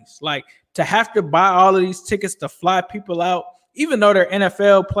families. Like, to have to buy all of these tickets to fly people out, even though they're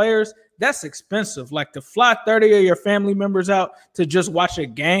NFL players, that's expensive. Like, to fly 30 of your family members out to just watch a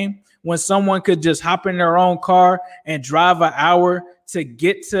game when someone could just hop in their own car and drive an hour to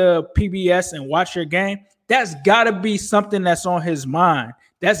get to PBS and watch your game, that's got to be something that's on his mind.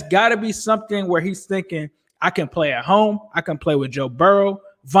 That's got to be something where he's thinking, I can play at home. I can play with Joe Burrow.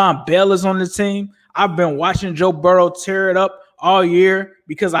 Von Bell is on the team. I've been watching Joe Burrow tear it up all year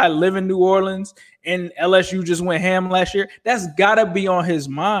because I live in New Orleans and LSU just went ham last year. That's got to be on his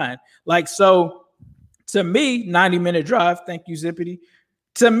mind. Like, so to me, 90-minute drive. Thank you, Zippity.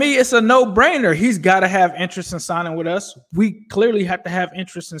 To me, it's a no-brainer. He's got to have interest in signing with us. We clearly have to have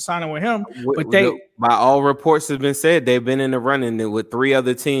interest in signing with him. But by all reports have been said, they've been in the running with 3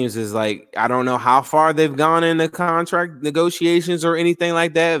 other teams. Is like, I don't know how far they've gone in the contract negotiations or anything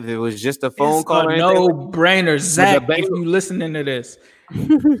like that. If it was just a phone call, a no-brainer. Zach, if you listening to this,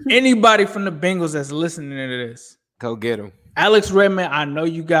 anybody from the Bengals that's listening to this, go get him. Alex Redmond, I know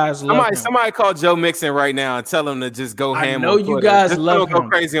you guys love him. Somebody call Joe Mixon right now and tell him to just go ham. I know you guys love him. Go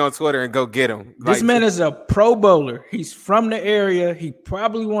crazy on Twitter and go get him. This man is a Pro Bowler. He's from the area. He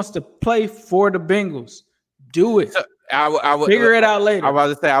probably wants to play for the Bengals. Do it. So, I would figure it out later. I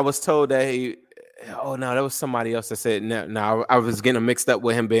was to say, I was told that he. Oh no, that was somebody else that said no. I was getting mixed up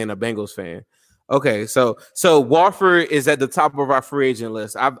with him being a Bengals fan. Okay, so Warford is at the top of our free agent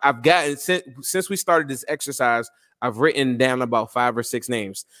list. I've gotten since we started this exercise. I've written down about 5 or 6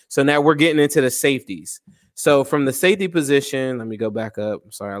 names. So now we're getting into the safeties. So from the safety position, let me go back up.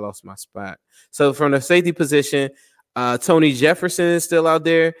 I'm sorry, I lost my spot. So from the safety position, Tony Jefferson is still out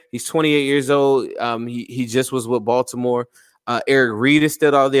there. He's 28 years old. He just was with Baltimore. Eric Reed is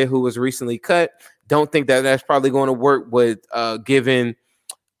still out there, who was recently cut. Don't think that that's probably going to work with given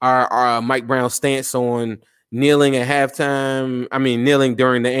our Mike Brown stance on kneeling at halftime. I mean, kneeling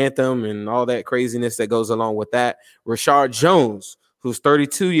during the anthem and all that craziness that goes along with that. Rashard Jones, who's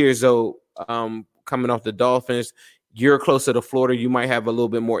 32 years old, coming off the Dolphins. You're closer to Florida. You might have a little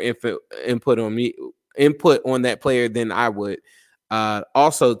bit more input on that player than I would.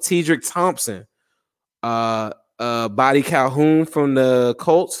 Also, Tedrick Thompson, Buddy Calhoun from the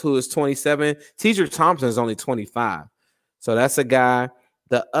Colts, who is 27. Tedrick Thompson is only 25. So that's a guy.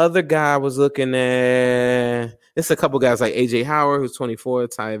 The other guy I was looking at, it's a couple guys like A.J. Howard, who's 24,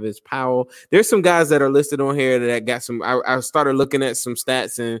 Tyvis Powell. There's some guys that are listed on here that got some. I started looking at some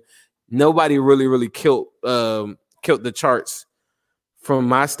stats, and nobody really killed the charts from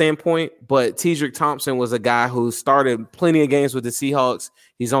my standpoint. But Tedrick Thompson was a guy who started plenty of games with the Seahawks.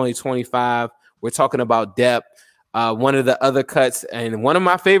 He's only 25. We're talking about depth. One of the other cuts, and one of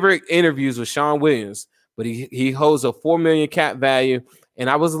my favorite interviews was Sean Williams, but he holds a $4 million cap value. And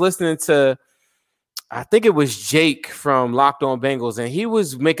I was listening to, I think it was Jake from Locked On Bengals, and he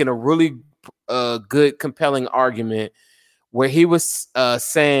was making a really good, compelling argument where he was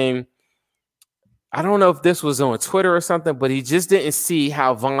saying, I don't know if this was on Twitter or something, but he just didn't see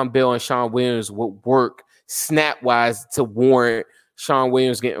how Von Bell and Sean Williams would work snap-wise to warrant Sean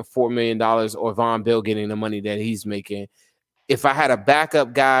Williams getting $4 million or Von Bell getting the money that he's making. If I had a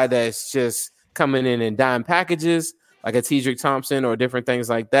backup guy that's just coming in dime packages, like a Tedrick Thompson or different things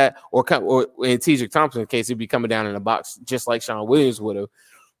like that, or in Tedrick Thompson's case, he'd be coming down in a box just like Sean Williams would have.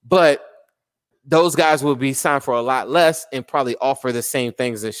 But those guys will be signed for a lot less and probably offer the same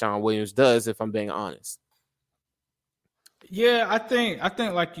things that Sean Williams does, if I'm being honest. Yeah, I think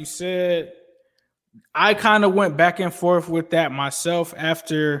like you said, I kind of went back and forth with that myself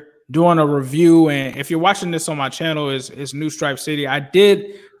after doing a review. And if you're watching this on my channel, is New Stripe City. I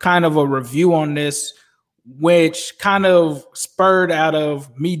did kind of a review on this, which kind of spurred out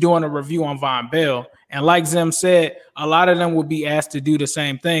of me doing a review on Von Bell. And like Zim said, a lot of them will be asked to do the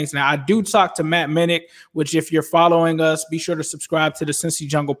same things. Now, I do talk to Matt Minnick, which if you're following us, be sure to subscribe to the Cincy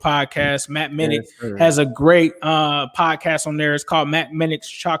Jungle podcast. Matt Minnick has a great podcast on there. It's called Matt Minnick's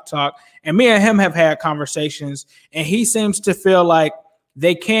Chalk Talk. And me and him have had conversations, and he seems to feel like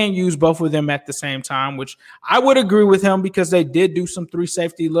they can use both of them at the same time, which I would agree with him because they did do some 3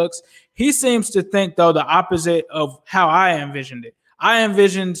 safety looks. He seems to think, though, the opposite of how I envisioned it. I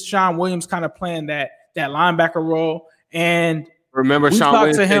envisioned Sean Williams kind of playing that linebacker role. And remember, Sean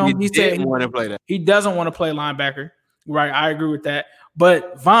Williams to him, he said he want to play that. He doesn't want to play linebacker. Right, I agree with that.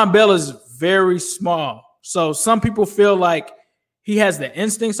 But Von Bell is very small. So some people feel like he has the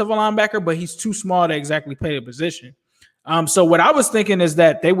instincts of a linebacker, but he's too small to exactly play the position. So what I was thinking is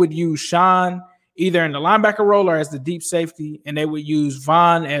that they would use Sean either in the linebacker role or as the deep safety, and they would use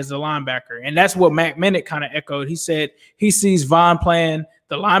Von as the linebacker. And that's what Mac Minnick kind of echoed. He said he sees Von playing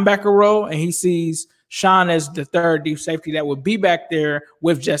the linebacker role, and he sees Sean as the third deep safety that would be back there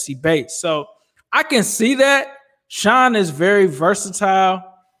with Jesse Bates. So I can see that. Sean is very versatile,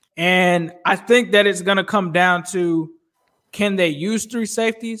 and I think that it's going to come down to, can they use three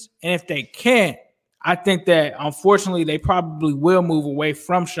safeties? And if they can't, I think that unfortunately they probably will move away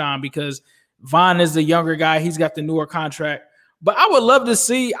from Sean because Von is the younger guy. He's got the newer contract. But I would love to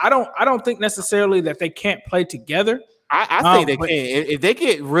see. I don't think necessarily that they can't play together. I think they can. If they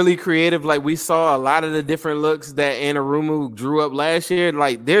get really creative, like we saw a lot of the different looks that Anarumu drew up last year,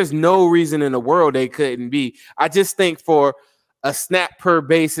 like there's no reason in the world they couldn't be. I just think for a snap per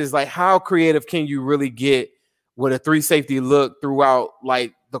basis, like how creative can you really get with a three safety look throughout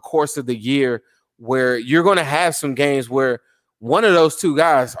like the course of the year, where you're going to have some games where one of those two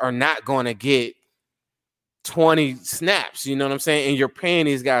guys are not going to get 20 snaps, you know what I'm saying? And you're paying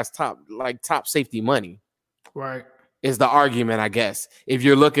these guys top safety money. Right. Is the argument, I guess, if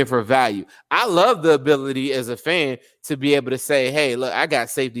you're looking for value. I love the ability as a fan to be able to say, hey, look, I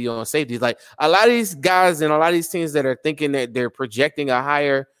got safety on safety. Like a lot of these guys and a lot of these teams that are thinking that they're projecting a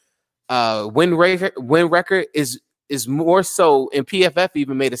higher win record is more so, and PFF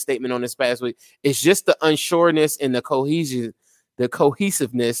even made a statement on this past week, it's just the unsureness and the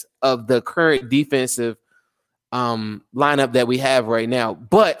cohesiveness of the current defensive lineup that we have right now.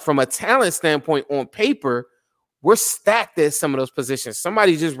 But from a talent standpoint on paper, we're stacked at some of those positions.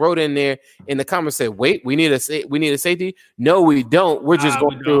 Somebody just wrote in there in the comments, said, wait, we need a safety. No, we don't. We're just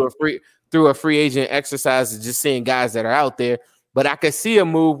going through a free agent exercise and just seeing guys that are out there. But I could see a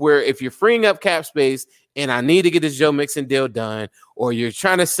move where if you're freeing up cap space and I need to get this Joe Mixon deal done, or you're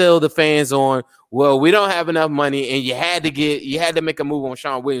trying to sell the fans on, well, we don't have enough money, and you had to make a move on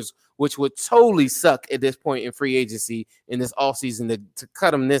Sean Williams, which would totally suck at this point in free agency in this offseason to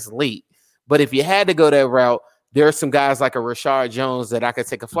cut him this late. But if you had to go that route, there are some guys like a Rashard Jones that I could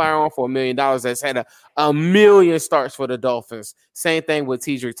take a flyer on for $1 million that's had a million starts for the Dolphins. Same thing with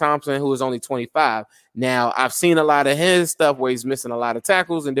Tedrick Thompson, who is only 25. Now, I've seen a lot of his stuff where he's missing a lot of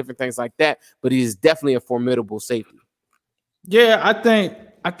tackles and different things like that, but he's definitely a formidable safety. Yeah, I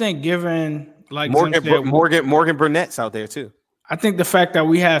think given like Morgan Burnett's out there too. I think the fact that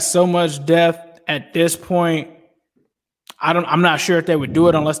we have so much depth at this point, I'm not sure if they would do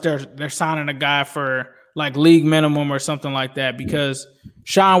it unless they're signing a guy for like league minimum or something like that, because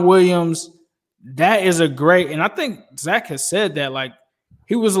Sean Williams, that is a great, and I think Zach has said that, like,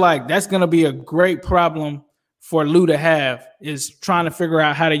 he was like, that's going to be a great problem for Lou to have, is trying to figure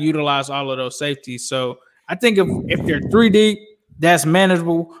out how to utilize all of those safeties. So I think if they're 3 deep, that's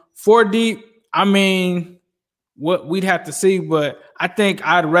manageable. 4 deep, I mean, what we'd have to see, but I think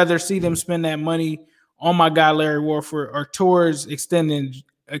I'd rather see them spend that money on my guy Larry Warford or towards extending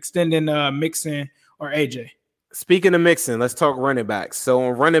Mixon or AJ. Speaking of Mixon, let's talk running backs. So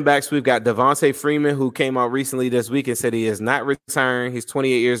on running backs, we've got Devontae Freeman, who came out recently this week and said he is not retiring. He's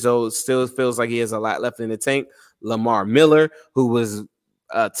 28 years old, still feels like he has a lot left in the tank. Lamar Miller, who was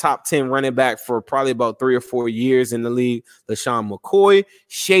a top 10 running back for probably about 3 or 4 years in the league. LaShawn McCoy,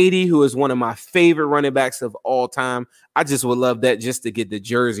 Shady, who is one of my favorite running backs of all time. I just would love that just to get the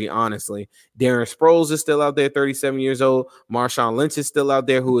jersey, honestly. Darren Sproles is still out there, 37 years old. Marshawn Lynch is still out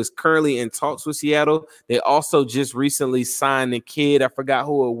there, who is currently in talks with Seattle. They also just recently signed a kid. I forgot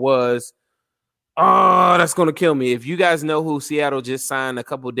who it was. Oh, that's going to kill me. If you guys know who Seattle just signed a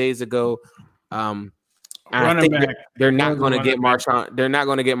couple days ago, I think they're not going to get Marshawn. They're not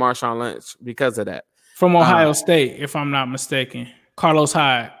going to get Marshawn Lynch because of that. From Ohio State, if I'm not mistaken, Carlos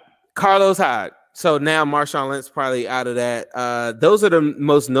Hyde. So now Marshawn Lynch probably out of that. Those are the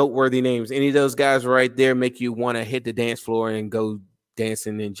most noteworthy names. Any of those guys right there make you want to hit the dance floor and go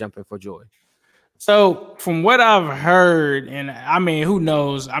dancing and jumping for joy. So from what I've heard, and I mean, who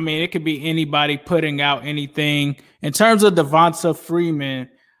knows? I mean, it could be anybody putting out anything. In terms of Devonta Freeman,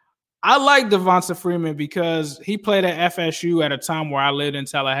 I like Devonta Freeman because he played at FSU at a time where I lived in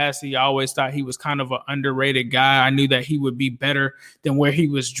Tallahassee. I always thought he was kind of an underrated guy. I knew that he would be better than where he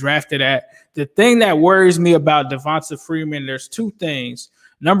was drafted at. The thing that worries me about Devonta Freeman, there's 2 things.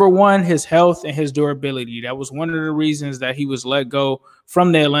 Number one, his health and his durability. That was one of the reasons that he was let go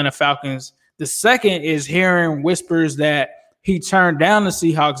from the Atlanta Falcons. The second is hearing whispers that he turned down the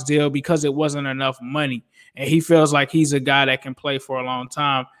Seahawks deal because it wasn't enough money. And he feels like he's a guy that can play for a long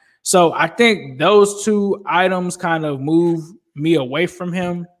time. So I think those two items kind of move me away from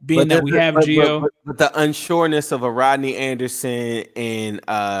him, being that we have Gio. But the unsureness of a Rodney Anderson and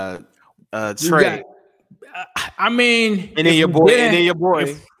Trey. I mean, and then your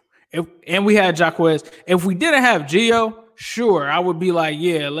boy. If we had Jacquez, if we didn't have Gio, sure, I would be like,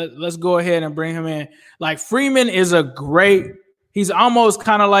 yeah, let's go ahead and bring him in. Like Freeman is he's almost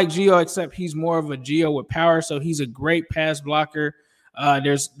kind of like Gio, except he's more of a Gio with power. So he's a great pass blocker.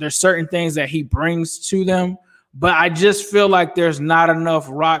 There's certain things that he brings to them, but I just feel like there's not enough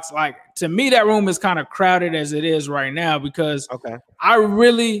rocks. Like to me, that room is kind of crowded as it is right now because I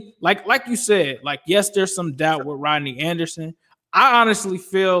really like you said, like, yes, there's some doubt with Rodney Anderson. I honestly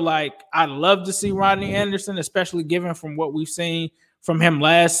feel like I'd love to see Rodney Anderson, especially given from what we've seen from him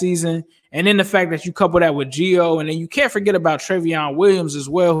last season. And then the fact that you couple that with Gio, and then you can't forget about Trevion Williams as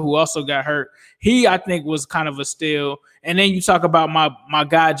well, who also got hurt. He, I think, was kind of a steal. And then you talk about my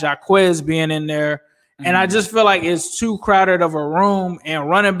guy Jacquez being in there. And I just feel like it's too crowded of a room, and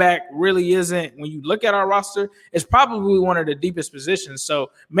running back really isn't, when you look at our roster, it's probably one of the deepest positions.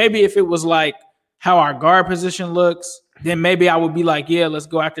 So maybe if it was like how our guard position looks, then maybe I would be like, yeah, let's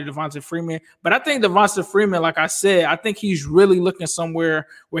go after Devonta Freeman. But I think Devonta Freeman, like I said, I think he's really looking somewhere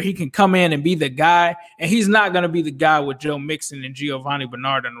where he can come in and be the guy, and he's not going to be the guy with Joe Mixon and Giovanni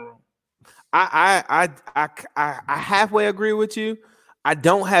Bernard in the room. I halfway agree with you. I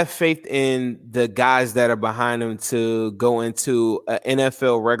don't have faith in the guys that are behind him to go into an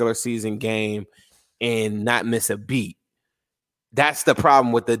NFL regular season game and not miss a beat. That's the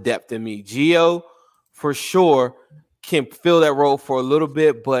problem with the depth in me. Gio, for sure, can fill that role for a little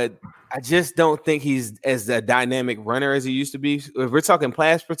bit, but I just don't think he's as a dynamic runner as he used to be. If we're talking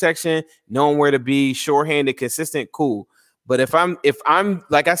pass protection, knowing where to be, short-handed, consistent, cool. But if I'm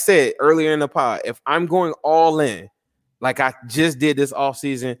like I said earlier in the pod, if I'm going all in, like I just did this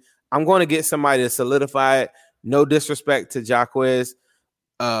offseason, I'm going to get somebody to solidify it. No disrespect to Jacquez,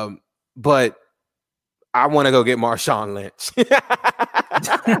 but I want to go get Marshawn Lynch.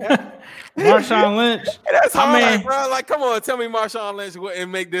 Marshawn Lynch. That's hard, bro. Like, come on, tell me Marshawn Lynch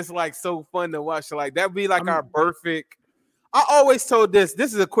wouldn't make this like so fun to watch. Like, that'd be like our perfect. I always told this.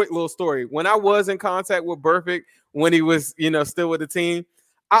 This is a quick little story. When I was in contact with Burfict, when he was, still with the team,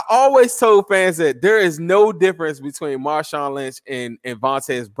 I always told fans that there is no difference between Marshawn Lynch and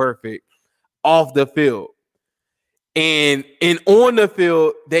Vontaze Burfict off the field. And on the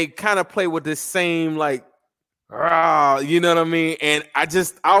field, they kind of play with the same, like, you know what I mean? And I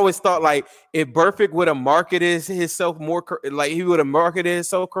always thought, like, if Burfict would have marketed himself more, like, he would have marketed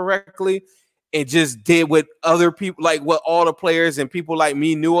himself correctly and just did what other people, like, what all the players and people like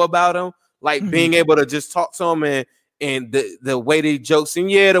me knew about him, like, being able to just talk to him and the way they jokes, and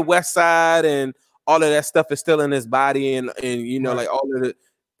the West Side and all of that stuff is still in his body, and like, all of the,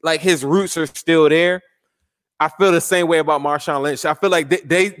 like, his roots are still there. I feel the same way about Marshawn Lynch. I feel like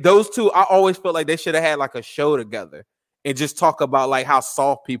those two, I always felt like they should have had like a show together and just talk about like how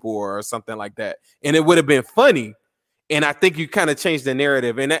soft people were or something like that. And it would have been funny. And I think you kind of changed the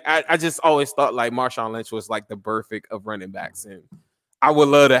narrative. And I just always thought like Marshawn Lynch was like the Burfict of running backs. And I would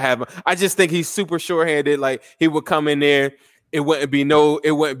love to have him. I just think he's super short-handed. Like, he would come in there. It wouldn't be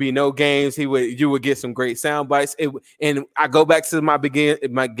no games. You would get some great sound bites. And I go back to my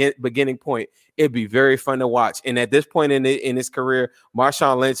beginning point. It'd be very fun to watch. And at this point in his career,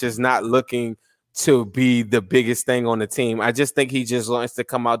 Marshawn Lynch is not looking to be the biggest thing on the team. I just think he just wants to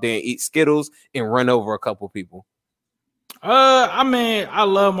come out there and eat Skittles and run over a couple people. I mean, I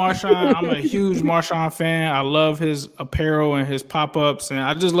love Marshawn. I'm a huge Marshawn fan. I love his apparel and his pop-ups, and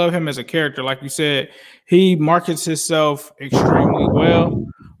I just love him as a character. Like you said, he markets himself extremely well.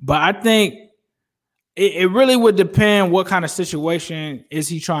 But I think it really would depend what kind of situation is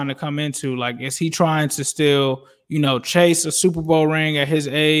he trying to come into. Like, is he trying to still, chase a Super Bowl ring at his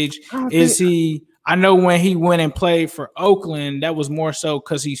age? I know when he went and played for Oakland, that was more so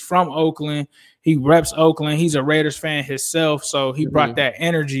because he's from Oakland. He reps Oakland. He's a Raiders fan himself, so he brought that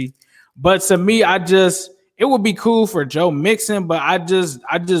energy. But to me, it would be cool for Joe Mixon, but I just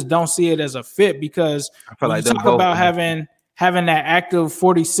don't see it as a fit, because I feel like you talk about having that active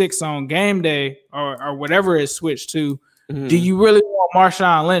 46 on game day or whatever it's switched to. Do you really want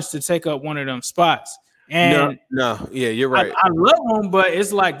Marshawn Lynch to take up one of them spots? And no, yeah, you're right. I love him, but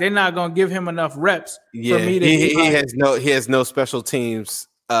it's like they're not gonna give him enough reps for me to. He has no special teams.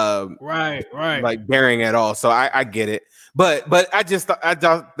 Right, like bearing at all. So I get it, but I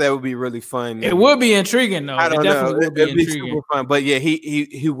thought that would be really fun. It would be intriguing though. I don't know. It'd be super fun. But yeah,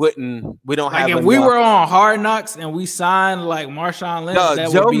 he wouldn't. We don't have. If we were on Hard Knocks and we signed like Marshawn Lynch,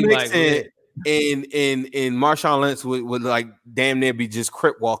 that Joe would be Mixon. like. and Marshawn Lynch would like damn near be just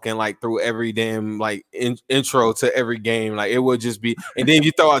crip walking like through every damn like intro to every game. Like it would just be, and then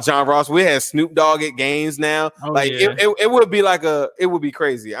you throw out John Ross. We had Snoop Dogg at games now. Oh, like yeah. it would be it would be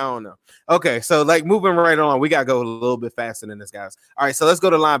crazy. I don't know. Okay, so like moving right on, we gotta go a little bit faster than this, guys. All right, so let's go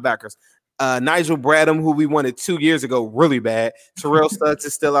to linebackers. Nigel Bradham, who we wanted 2 years ago, really bad. Terrell Suggs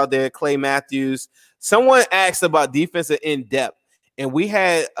is still out there. Clay Matthews. Someone asked about defensive in depth, and we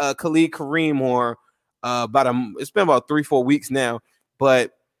had Khalid Kareem on it's been about 3-4 weeks now,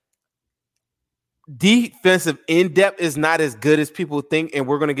 but defensive in depth is not as good as people think, and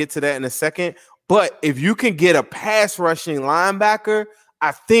we're going to get to that in a second. But if you can get a pass rushing linebacker,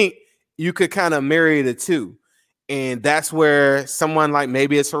 I think you could kind of marry the two. And that's where someone like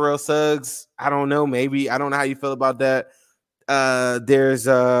maybe a Terrell Suggs, I don't know, maybe, I don't know how you feel about that. There's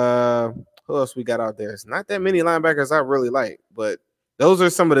who else we got out there? It's not that many linebackers I really like, but those are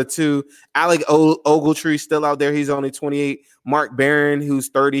some of the two. Alec Ogletree still out there. He's only 28. Mark Barron, who's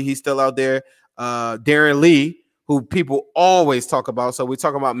 30, he's still out there. Darren Lee, who people always talk about. So we're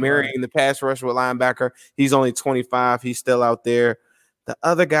talking about marrying the pass rush with linebacker. He's only 25. He's still out there. The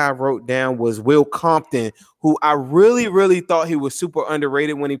other guy I wrote down was Will Compton, who I really, really thought he was super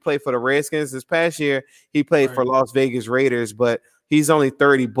underrated when he played for the Redskins this past year. He played for Las Vegas Raiders, but he's only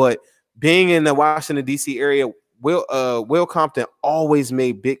 30. But being in the Washington, D.C. area, Will Compton always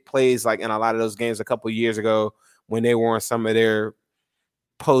made big plays like in a lot of those games a couple years ago when they were on some of their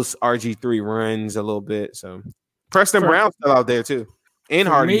post RG3 runs a little bit. So Preston Brown's still out there too. And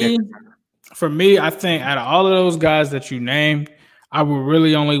Hardy. For me, I think out of all of those guys that you named, I would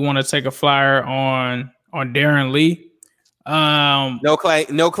really only want to take a flyer on Darren Lee. No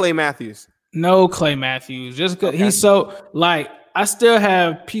Clay Matthews. No Clay Matthews. Just because he's so like I still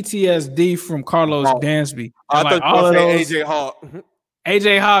have PTSD from Carlos Dansby. I like thought all of those AJ Hawk.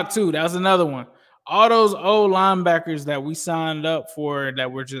 AJ Hawk too. That was another one. All those old linebackers that we signed up for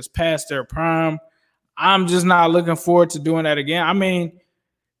that were just past their prime. I'm just not looking forward to doing that again. I mean,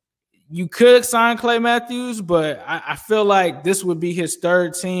 you could sign Clay Matthews, but I feel like this would be his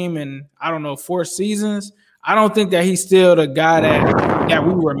third team in, 4 seasons. I don't think that he's still the guy that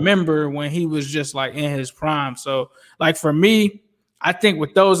we remember when he was just like in his prime. So like for me, I think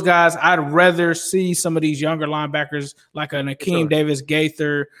with those guys, I'd rather see some of these younger linebackers like a Nakeem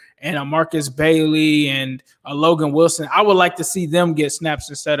Davis-Gaither and a Marcus Bailey and a Logan Wilson. I would like to see them get snaps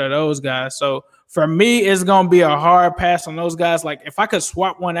instead of those guys. So for me, it's going to be a hard pass on those guys. Like if I could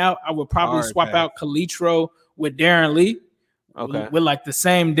swap one out, I would probably swap out Calitro with Darren Lee. Okay. With like the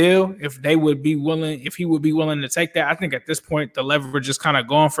same deal, if he would be willing to take that. I think at this point the leverage is kind of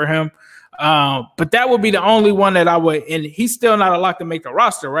gone for him. But that would be the only one that I would, and he's still not a lock to make the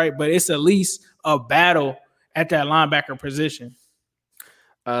roster, right? But it's at least a battle at that linebacker position.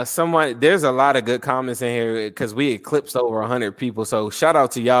 There's a lot of good comments in here because we eclipsed over 100 people. So shout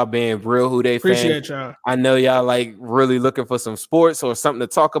out to y'all being real Who They fans. Appreciate y'all. I know y'all like really looking for some sports or something to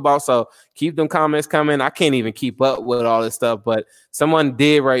talk about. So keep them comments coming. I can't even keep up with all this stuff, but someone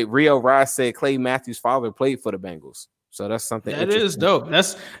did write. Rio Rice said Clay Matthews' father played for the Bengals. So that's something. That is dope.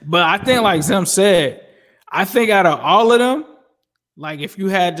 But I think like Zim said, I think out of all of them, like if you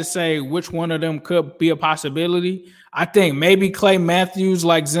had to say which one of them could be a possibility, I think maybe Clay Matthews,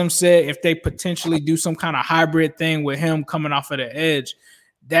 like Zim said, if they potentially do some kind of hybrid thing with him coming off of the edge,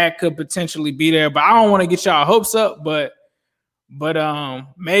 that could potentially be there. But I don't want to get y'all hopes up, but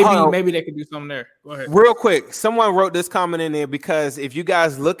maybe they could do something there. Go ahead. Real quick, someone wrote this comment in there because if you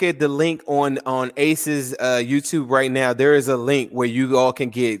guys look at the link on Ace's YouTube right now, there is a link where you all can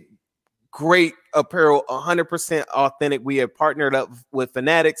get great apparel, 100% authentic. We have partnered up with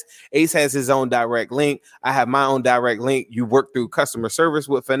Fanatics. Ace has his own direct link. I have my own direct link. You work through customer service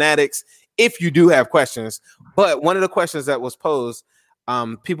with Fanatics if you do have questions. But one of the questions that was posed,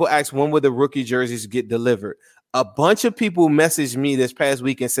 people asked when will the rookie jerseys get delivered? A bunch of people messaged me this past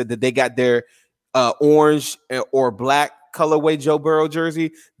week and said that they got their orange or black colorway Joe Burrow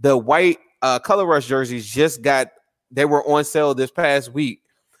jersey. The white color rush jerseys they were on sale this past week.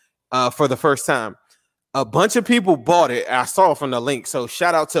 For the first time, a bunch of people bought it. I saw it from the link. So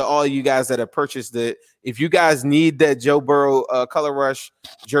shout out to all you guys that have purchased it. If you guys need that Joe Burrow color rush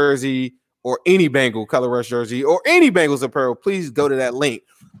jersey or any Bengal color rush jersey or any Bengals apparel, please go to that link.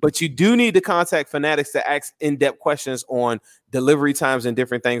 But you do need to contact Fanatics to ask in-depth questions on delivery times and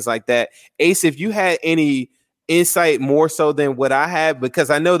different things like that. Ace, if you had any insight more so than what I had, because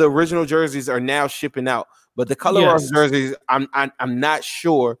I know the original jerseys are now shipping out, but the color rush jerseys, I'm not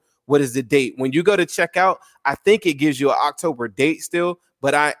sure. What is the date? When you go to checkout, I think it gives you an October date still,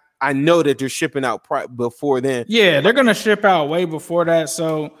 but I know that they're shipping out before then. Yeah, they're going to ship out way before that.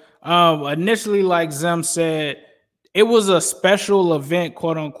 So Initially, like Zim said, it was a special event,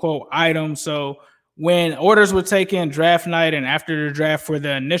 quote unquote, item. So when orders were taken draft night and after the draft for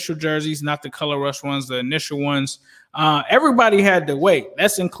the initial jerseys, not the color rush ones, the initial ones, everybody had to wait.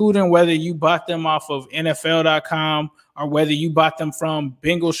 That's including whether you bought them off of NFL.com or whether you bought them from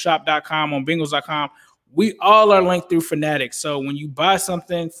Bengalshop.com on Bengals.com. We all are linked through Fanatics. So when you buy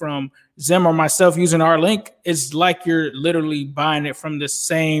something from Zim or myself using our link, it's like you're literally buying it from the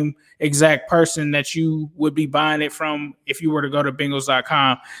same exact person that you would be buying it from if you were to go to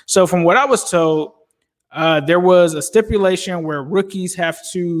Bengals.com. So from what I was told, there was a stipulation where rookies have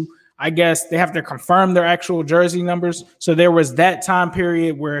to, I guess, they have to confirm their actual jersey numbers. So there was that time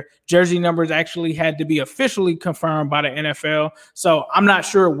period where jersey numbers actually had to be officially confirmed by the NFL. So I'm not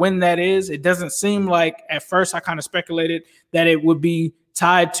sure when that is. It doesn't seem like, at first I kind of speculated that it would be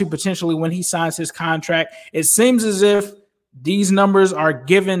tied to potentially when he signs his contract. It seems as if these numbers are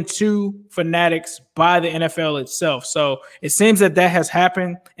given to Fanatics by the NFL itself. So it seems that has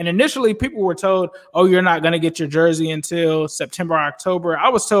happened. And initially people were told, oh, you're not going to get your jersey until September, October. I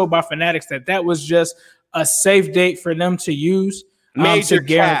was told by Fanatics that was just a safe date for them to use. Major to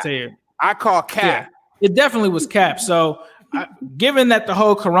guarantee it. I call cap. Yeah, it definitely was cap. So given that the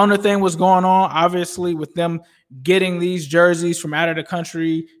whole Corona thing was going on, obviously with them getting these jerseys from out of the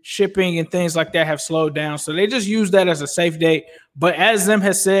country, shipping and things like that have slowed down. So they just use that as a safe date. But as Zim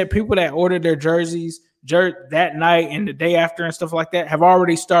has said, people that ordered their jerseys that night and the day after and stuff like that have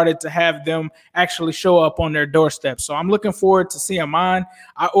already started to have them actually show up on their doorstep. So I'm looking forward to seeing mine.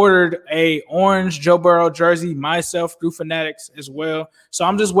 I ordered a orange Joe Burrow jersey myself through Fanatics as well. So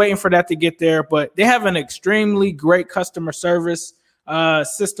I'm just waiting for that to get there. But they have an extremely great customer service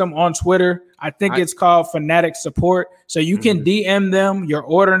system on Twitter. I think it's called Fanatic Support. So you can DM them your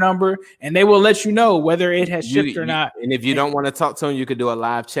order number and they will let you know whether it has shipped or not. And if you don't want to talk to them, you could do a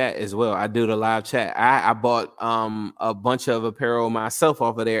live chat as well. I do the live chat. I bought a bunch of apparel myself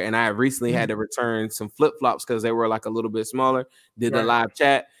off of there, and I recently had to return some flip-flops because they were like a little bit smaller. Did the live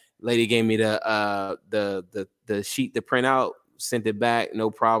chat. Lady gave me the sheet to print out. Sent it back, no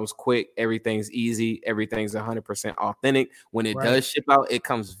problems, quick. Everything's easy. Everything's 100% authentic. When it does ship out, it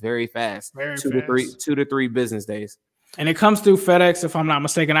comes very fast. Two to three business days. And it comes through FedEx, if I'm not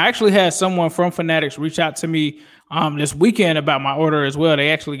mistaken. I actually had someone from Fanatics reach out to me this weekend about my order as well.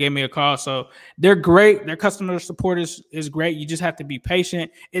 They actually gave me a call. So they're great. Their customer support is great. You just have to be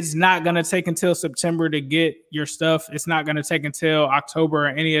patient. It's not going to take until September to get your stuff. It's not going to take until October or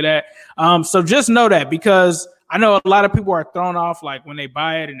any of that. So just know that, because I know a lot of people are thrown off like when they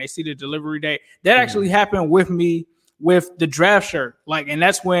buy it and they see the delivery date. That actually happened with me with the draft shirt. And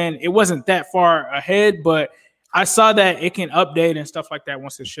that's when it wasn't that far ahead, but I saw that it can update and stuff like that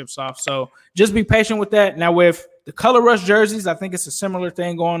once it ships off. So just be patient with that. Now with the color rush jerseys, I think it's a similar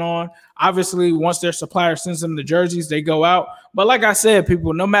thing going on. Obviously, once their supplier sends them the jerseys, they go out. But like I said,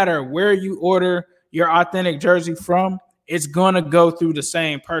 people, no matter where you order your authentic jersey from, it's going to go through the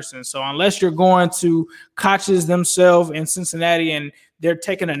same person. So unless you're going to Koch's themselves in Cincinnati and they're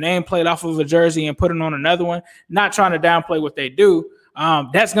taking a nameplate off of a jersey and putting on another one, not trying to downplay what they do,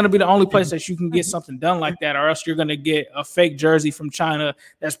 that's going to be the only place that you can get something done like that, or else you're going to get a fake jersey from China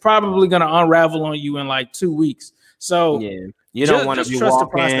that's probably going to unravel on you in like 2 weeks. So yeah, you don't want to be trust walking,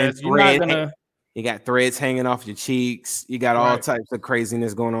 the process. You're not going to. You got threads hanging off your cheeks. You got all types of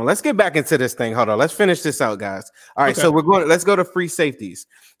craziness going on. Let's get back into this thing. Hold on. Let's finish this out, guys. All right. Okay. So let's go to free safeties.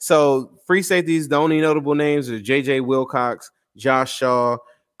 So free safeties, the only notable names are JJ Wilcox, Josh Shaw,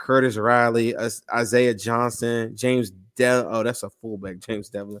 Curtis Riley, Isaiah Johnson, James that's a fullback, James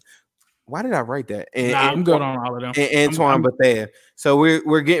Devlin. Why did I write that? I'm good on all of them. And Antoine Bethea. So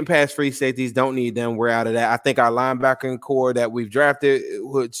we're getting past free safeties. Don't need them. We're out of that. I think our linebacking core that we've drafted,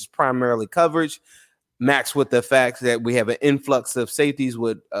 which is primarily coverage, matched with the fact that we have an influx of safeties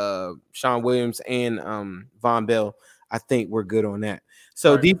with Sean Williams and Von Bell. I think we're good on that.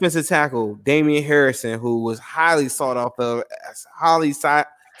 So defensive tackle, Damian Harrison, who was highly sought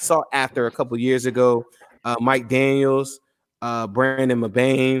after a couple years ago. Mike Daniels, Brandon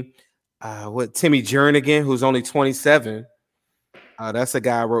McBain. Timmy Jernigan, who's only 27. That's a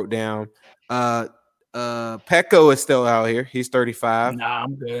guy I wrote down. Petco is still out here. He's 35. Nah,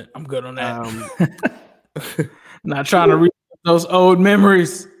 I'm good. I'm good on that. Not trying to read those old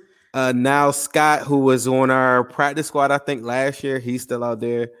memories. Now Scott, who was on our practice squad, I think last year, he's still out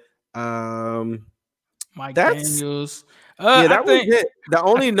there. Mike Daniels. Yeah, I that was think it. The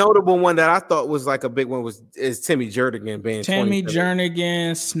only notable one that I thought was like a big one is Timmy Jernigan being Timmy 27.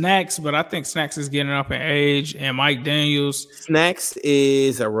 Jernigan, Snacks, but I think Snacks is getting up in age, and Mike Daniels. Snacks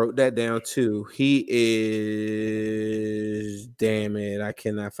I wrote that down too. He is, damn it, I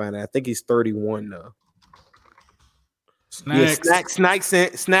cannot find it. I think he's 31 though. Snacks. Yeah,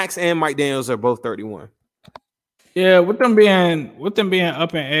 Snacks and Mike Daniels are both 31. Yeah, with them being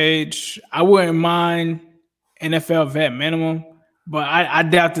up in age, I wouldn't mind NFL vet minimum, but I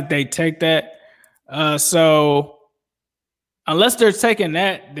doubt that they take that. So unless they're taking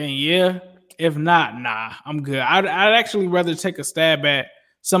that, then yeah. If not, nah, I'm good. I'd actually rather take a stab at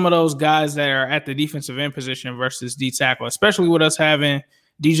some of those guys that are at the defensive end position versus D tackle, especially with us having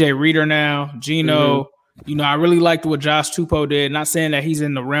DJ Reader now, Gino. You know, I really liked what Josh Tupou did. Not saying that he's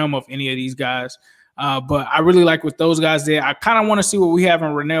in the realm of any of these guys, but I really like what those guys did. I kind of want to see what we have in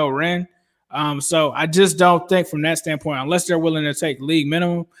Renell Wren. So I just don't think from that standpoint, unless they're willing to take league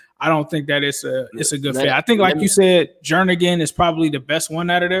minimum, I don't think that it's a good fit. I think, like you said, Jernigan is probably the best one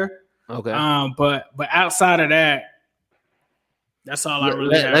out of there. Okay. But outside of that, that's all I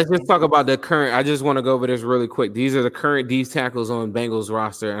really have. Let's just talk about the current. I just want to go over this really quick. These are the current D tackles on Bengals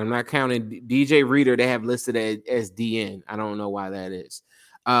roster. I'm not counting DJ Reader. They have listed as DN. I don't know why that is.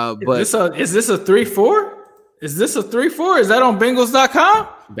 But is this a 3-4? Is this a 3-4? Is that on Bengals.com?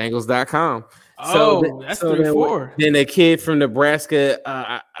 Bengals.com. Oh, that's 3-4. Then a kid from Nebraska,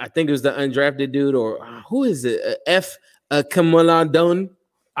 I think it was the undrafted dude, or who is it? Kamaladon.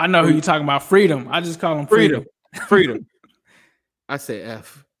 I know who you're talking about. Freedom. I just call him Freedom. Freedom. I say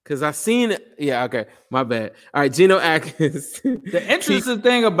F because I seen it. Yeah, okay. My bad. All right, Geno Atkins. The interesting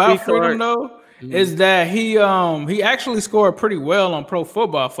thing about Freedom, though, is that he actually scored pretty well on Pro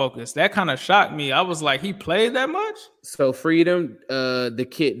Football Focus. That kind of shocked me. I was like, he played that much? So Freedom, the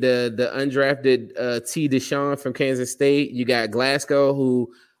kid, the undrafted T. Deshaun from Kansas State. You got Glasgow, who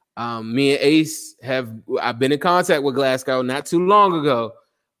me and Ace I've been in contact with Glasgow not too long ago.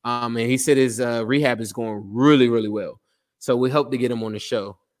 And he said his rehab is going really, really well. So we hope to get him on the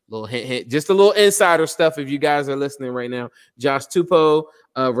show. Little hint, just a little insider stuff. If you guys are listening right now, Josh Tupou,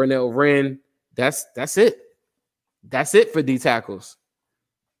 Renell Wren. That's it. That's it for D tackles.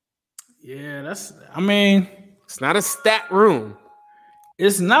 Yeah, it's not a stat room.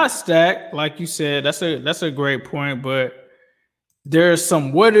 It's not stacked, like you said. That's a great point, but there's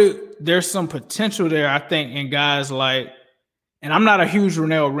some potential there, I think, in guys like, and I'm not a huge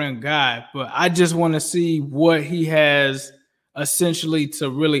Renell Wren guy, but I just want to see what he has essentially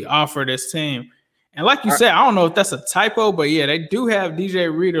to really offer this team. And like you said, I don't know if that's a typo, but yeah, they do have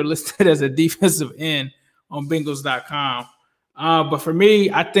DJ Reader listed as a defensive end on Bengals.com. But for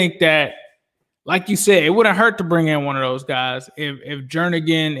me, I think that, like you said, it wouldn't hurt to bring in one of those guys. If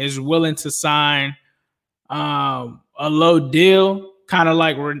Jernigan is willing to sign a low deal, kind of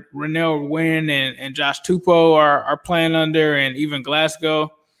like Renell Wren and Josh Tupou are playing under, and even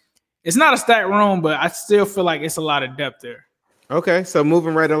Glasgow. It's not a stat room, but I still feel like it's a lot of depth there. Okay, so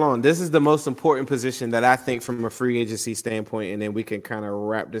moving right along. This is the most important position that I think from a free agency standpoint, and then we can kind of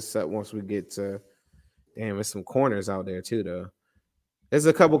wrap this up once we get to – damn, there's some corners out there too, though. There's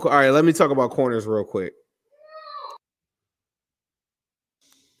a couple – all right, let me talk about corners real quick.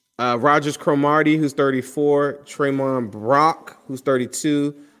 Rogers Cromartie, who's 34. Tremont Brock, who's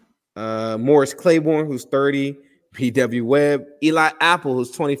 32. Morris Claiborne, who's 30. P.W. Webb. Eli Apple,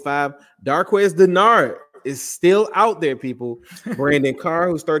 who's 25. Darquez Denard is still out there, people. Brandon Carr,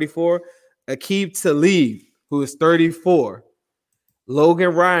 who's 34. Aqib Talib, who is 34. Logan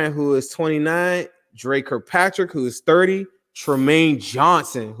Ryan, who is 29. Drake Kirkpatrick, who is 30. Tremaine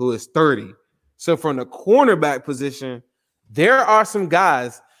Johnson, who is 30. So from the cornerback position, there are some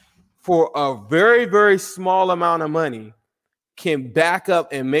guys for a very, very small amount of money can back up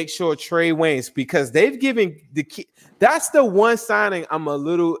and make sure Trey Waynes, because they've given the key. That's the one signing I'm a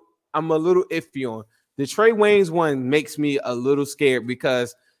little iffy on. The Trey Waynes one makes me a little scared,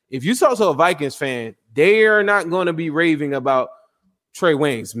 because if you talk to a Vikings fan, they are not going to be raving about Trey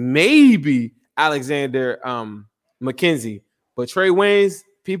Waynes. Maybe Alexander McKenzie, but Trey Waynes,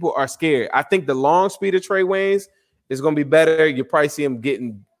 people are scared. I think the long speed of Trey Waynes is going to be better. You probably see him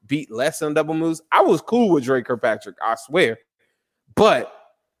getting beat less on double moves. I was cool with Drake Kirkpatrick, I swear, but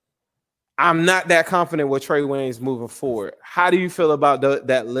I'm not that confident with Trey Waynes moving forward. How do you feel about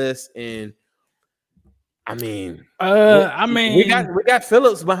that list? And we got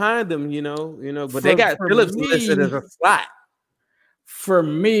Phillips behind them, but they got Phillips listed as a slot. For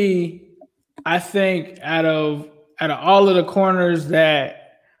me, I think out of all of the corners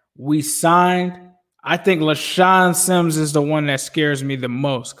that we signed, I think LaShawn Sims is the one that scares me the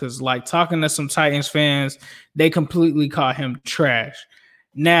most because, like, talking to some Titans fans, they completely call him trash.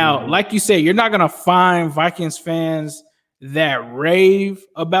 Now, like you said, you're not going to find Vikings fans that rave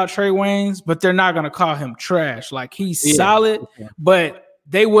about Trey Waynes, but they're not going to call him trash. Like, he's solid, but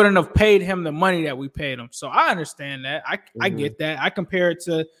they wouldn't have paid him the money that we paid him. So I understand that. I get that. I compare it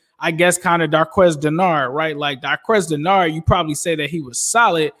to, I guess, kind of Darqueze Dennard, right? Like, Darqueze Dennard, you probably say that he was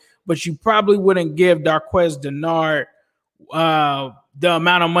solid, but you probably wouldn't give Darqueze Dennard the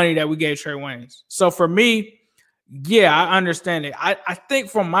amount of money that we gave Trey Waynes. So for me, yeah, I understand it. I think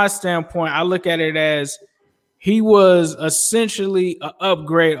from my standpoint, I look at it as he was essentially an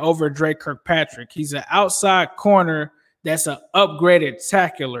upgrade over Drake Kirkpatrick. He's an outside corner that's an upgraded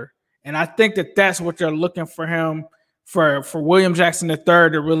tackler. And I think that that's what they're looking for him, for William Jackson III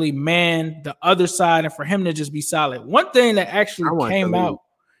to really man the other side and for him to just be solid. One thing that actually came out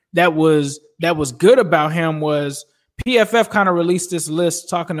that was good about him was PFF kind of released this list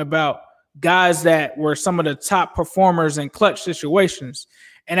talking about guys that were some of the top performers in clutch situations.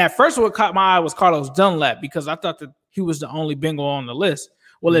 And at first what caught my eye was Carlos Dunlap because I thought that he was the only Bengal on the list.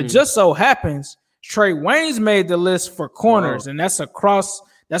 Well, it just so happens Trey Waynes made the list for corners, and that's across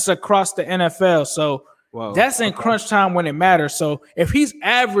the NFL. So that's in crunch time when it matters. So if he's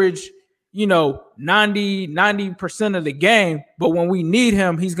average, 90% of the game, but when we need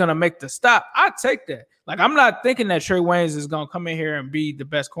him, he's going to make the stop. I take that. Like, I'm not thinking that Trey Waynes is going to come in here and be the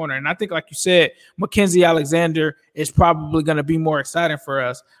best corner. And I think, like you said, Mackenzie Alexander is probably going to be more exciting for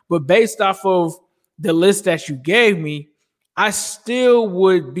us. But based off of the list that you gave me, I still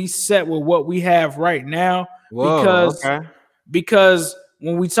would be set with what we have right now. Because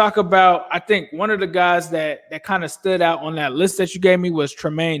when we talk about, I think one of the guys that kind of stood out on that list that you gave me was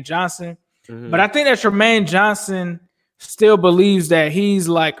Tremaine Johnson. But I think that Tremaine Johnson still believes that he's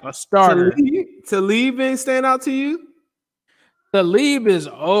like a starter. Talib ain't stand out to you? Talib is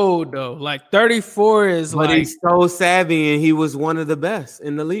old though. Like 34 is but he's so savvy and he was one of the best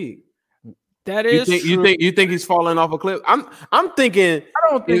in the league. That is true. You think he's falling off a cliff? I'm thinking I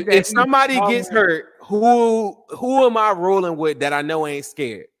don't think if somebody gets hurt, who am I rolling with that I know ain't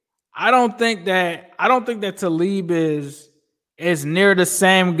scared? I don't think that Talib is near the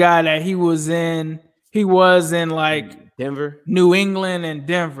same guy that he was in like Denver, New England, and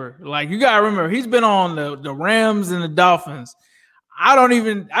Denver. Like, you gotta remember, he's been on the Rams and the Dolphins. I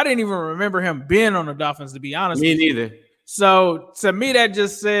didn't even remember him being on the Dolphins, to be honest. Me neither. So to me, that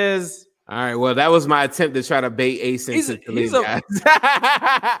just says, all right, well, that was my attempt to try to bait Ace into the league, guys.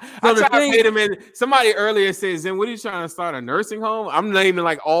 I tried to bait him in. Somebody earlier says, "Then what are you trying to start a nursing home?" I'm naming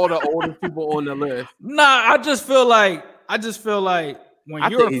like all the oldest people on the list. Nah, I just feel like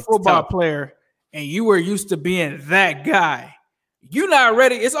when you're a football player and you were used to being that guy, you're not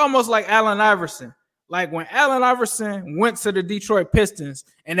ready. It's almost like Allen Iverson. Like when Allen Iverson went to the Detroit Pistons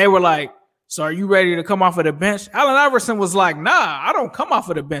and they were like, "So are you ready to come off of the bench?" Allen Iverson was like, "Nah, I don't come off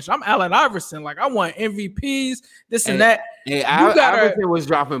of the bench. I'm Allen Iverson. Like, I want MVPs, this and that." Hey, Iverson was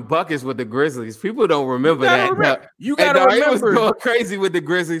dropping buckets with the Grizzlies. People don't remember that. You got to remember. He was going crazy with the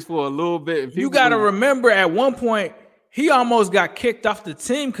Grizzlies for a little bit. You got to remember at one point, he almost got kicked off the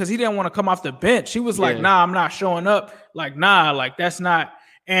team because he didn't want to come off the bench. He was like, "Nah, I'm not showing up." Like, nah, like that's not.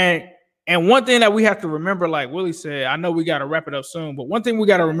 And one thing that we have to remember, like Willie said, I know we got to wrap it up soon, but one thing we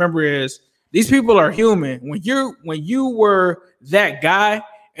got to remember is these people are human. When you were that guy,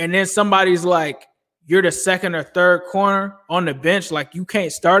 and then somebody's like, you're the second or third corner on the bench, like you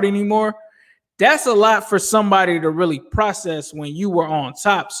can't start anymore. That's a lot for somebody to really process when you were on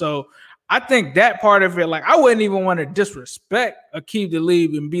top. So I think that part of it, like I wouldn't even want to disrespect Aqib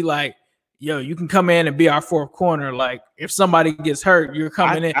Talib and be like, "Yo, you can come in and be our fourth corner." Like if somebody gets hurt, you're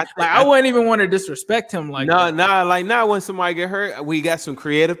coming in. I wouldn't even want to disrespect him. Like now when somebody get hurt, we got some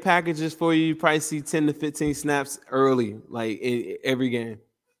creative packages for you. You probably see 10 to 15 snaps early, like in every game.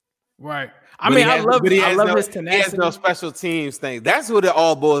 Right. I love his tenacity. He has no special teams thing. That's what it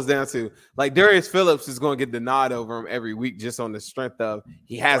all boils down to. Like Darius Phillips is going to get the nod over him every week just on the strength of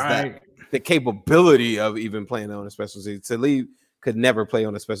he has the capability of even playing on a special team. Talib could never play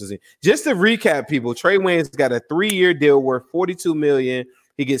on a special team. Just to recap, people, Trey Waynes got a 3-year deal worth $42 million.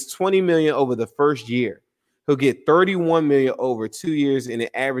 He gets $20 million over the first year. He'll get $31 million over 2 years, and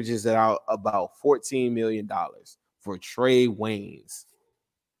it averages out about $14 million for Trey Waynes.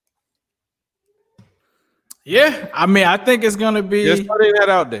 Yeah, I think it's gonna be just putting that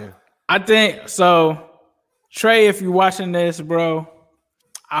out there. I think so. Trey, if you're watching this, bro,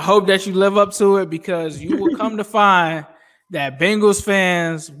 I hope that you live up to it because you will come to find that Bengals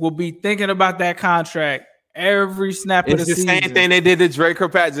fans will be thinking about that contract every snap of the It's the season. same thing they did to Drake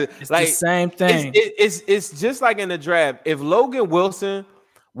Kirkpatrick. It's like the same thing. It's just like in the draft. If Logan Wilson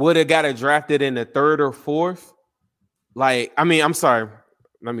would have got drafted in the 3rd or 4th, I'm sorry.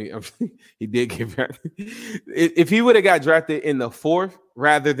 He did get drafted. If he would have got drafted in the 4th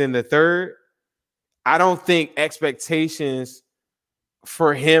rather than the 3rd, I don't think expectations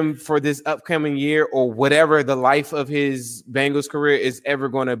for him for this upcoming year or whatever the life of his Bengals career is ever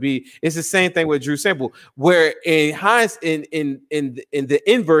going to be. It's the same thing with Drew Sample, where in the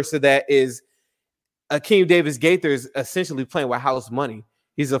inverse of that is Akeem Davis-Gaither is essentially playing with house money.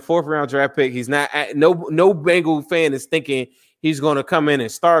 He's a 4th round draft pick. He's not no Bengal fan is thinking he's going to come in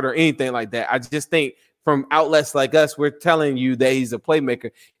and start or anything like that. I just think from outlets like us, we're telling you that he's a playmaker.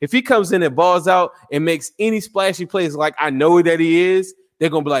 If he comes in and balls out and makes any splashy plays like I know that he is, they're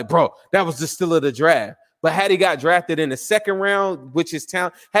going to be like, bro, that was the steal of the draft. But had he got drafted in the 2nd round, which is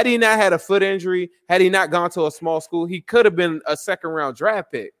talent, had he not had a foot injury, had he not gone to a small school, he could have been a 2nd round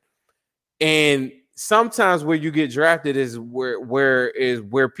draft pick. And sometimes where you get drafted is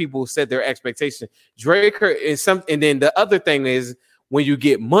where people set their expectation. And then the other thing is when you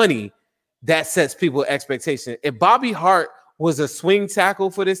get money, that sets people expectation. If Bobby Hart was a swing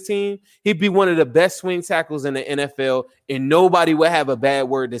tackle for this team, he'd be one of the best swing tackles in the NFL, and nobody would have a bad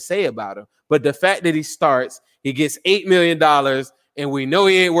word to say about him. But the fact that he starts, he gets $8 million, and we know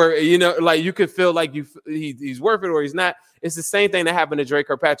he ain't worth, like you could feel like he's worth it or he's not. It's the same thing that happened to Drake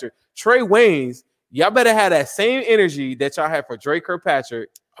Kirkpatrick. Trey Waynes, y'all better have that same energy that y'all had for Drake Kirkpatrick.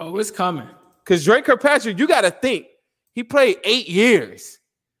 Oh, it's coming. Because Drake Kirkpatrick, you got to think, he played 8 years.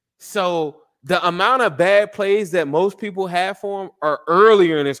 So the amount of bad plays that most people have for him are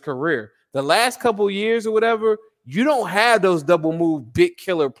earlier in his career. The last couple years or whatever, you don't have those double move big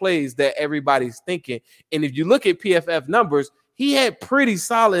killer plays that everybody's thinking. And if you look at PFF numbers, he had pretty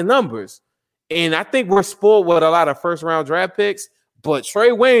solid numbers. And I think we're spoiled with a lot of 1st round draft picks, but Trey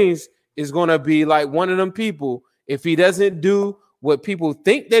Waynes is going to be like one of them people. If he doesn't do what people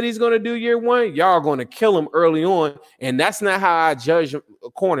think that he's going to do year 1, y'all are going to kill him early on. And that's not how I judge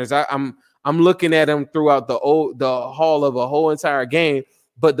corners. I'm looking at him throughout the haul of a whole entire game.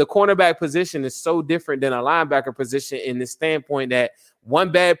 But the cornerback position is so different than a linebacker position in the standpoint that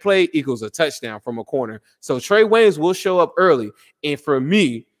one bad play equals a touchdown from a corner. So Trey Waynes will show up early. And for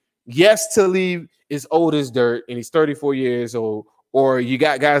me, yes, Talib is old as dirt and he's 34 years old. Or you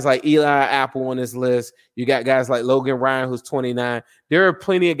got guys like Eli Apple on this list. You got guys like Logan Ryan, who's 29. There are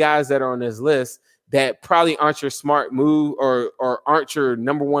plenty of guys that are on this list that probably aren't your smart move or aren't your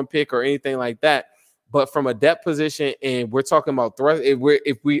number 1 pick or anything like that. But from a depth position, and we're talking about thrust,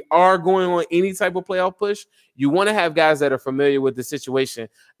 if we are going on any type of playoff push, you want to have guys that are familiar with the situation.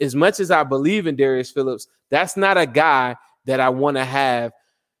 As much as I believe in Darius Phillips, that's not a guy that I want to have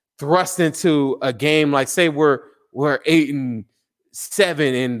thrust into a game like, say, we're 8-7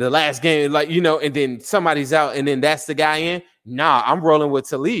 in the last game, and then somebody's out, and then that's the guy in. Nah, I'm rolling with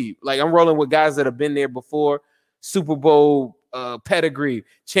Talib. Like, I'm rolling with guys that have been there before, Super Bowl pedigree,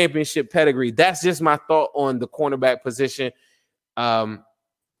 championship pedigree. That's just my thought on the cornerback position. But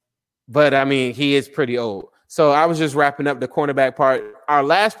I mean, he is pretty old. So I was just wrapping up the cornerback part. Our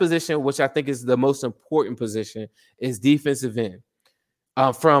last position, which I think is the most important position, is defensive end.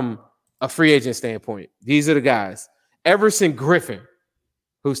 From a free agent standpoint, these are the guys. Everson Griffin,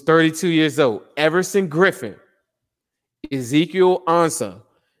 who's 32 years old. Everson Griffin. Ezekiel Ansah.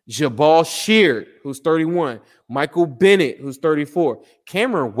 Jabal Sheard, who's 31. Michael Bennett, who's 34.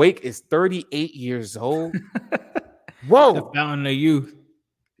 Cameron Wake is 38 years old. Whoa. The fountain of youth.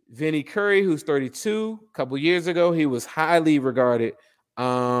 Vinny Curry, who's 32. A couple years ago, he was highly regarded.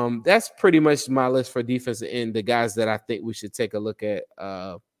 That's pretty much my list for defensive end, the guys that I think we should take a look at.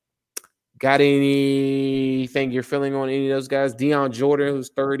 Got anything you're feeling on any of those guys? Deion Jordan, who's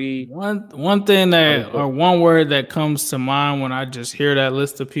 30. One thing that, or one word that comes to mind when I just hear that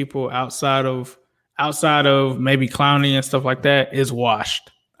list of people outside of maybe Clowney and stuff like that is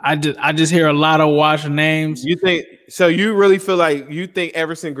washed. I just hear a lot of washed names. You think so? You really feel like you think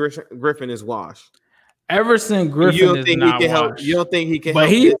Everson Griffin is washed? Everson Griffin is not washed. You don't think he can help?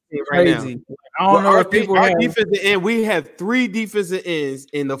 But he's crazy. Right, I don't know if people our defensive end. We have 3 defensive ends,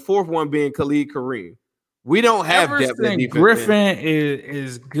 and the 4th one being Khalid Kareem. We don't have Everson Griffin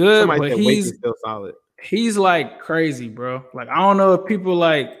is good, but he's still solid. He's like crazy, bro. Like, I don't know if people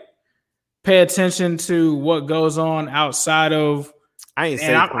like pay attention to what goes on outside of. I'm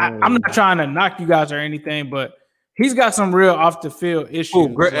not trying to knock you guys or anything, but he's got some real off the field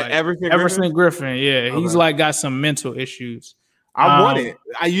issues. Everson Griffin, yeah, okay. He's like got some mental issues. I want it.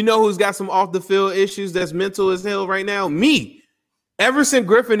 You know who's got some off the field issues that's mental as hell right now? Me. Everson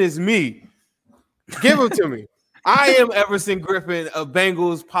Griffin is me. Give him to me. I am Everson Griffin of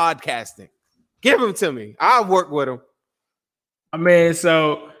Bengals podcasting. Give him to me. I'll work with him. I mean,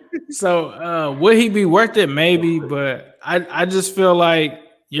 so would he be worth it? Maybe, but I just feel like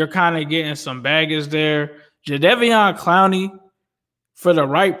you're kind of getting some baggage there. Jadeveon Clowney for the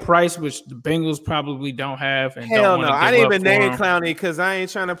right price, which the Bengals probably don't have. And hell don't no, I didn't even name Clowney because I ain't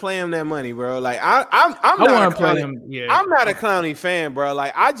trying to play him that money, bro. Like I'm not a Clowney. Yeah. I'm not a Clowney fan, bro.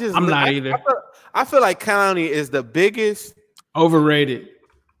 Like I'm not either. I feel like Clowney is the biggest overrated.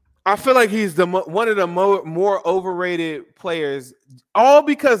 I feel like he's one of the more overrated players, all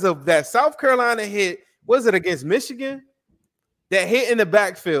because of that South Carolina hit. Was it against Michigan? That hit in the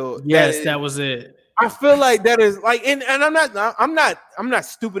backfield. Yes, that was it. I feel like that is like, and I'm not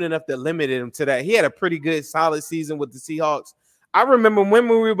stupid enough to limit him to that. He had a pretty good, solid season with the Seahawks. I remember when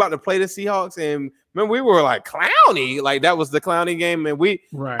we were about to play the Seahawks, and when we were like Clowney, like that was the Clowney game, and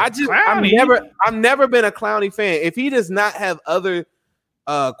I've never been a Clowney fan. If he does not have other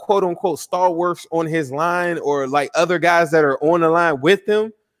quote unquote stalwarts on his line or like other guys that are on the line with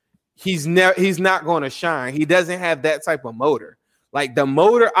him, he's not going to shine. He doesn't have that type of motor. Like the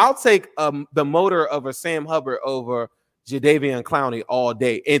motor, I'll take the motor of a Sam Hubbard over Jadeveon Clowney all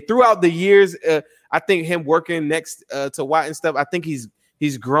day. And throughout the years, I think him working next to Watt and stuff, I think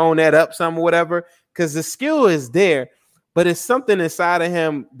he's grown that up some or whatever, because the skill is there, but it's something inside of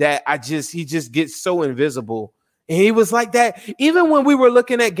him that he just gets so invisible. And he was like that even when we were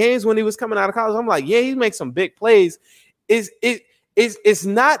looking at games when he was coming out of college. I'm like, yeah, he makes some big plays. It's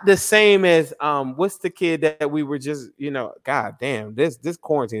not the same as what's the kid that we were just, God damn, this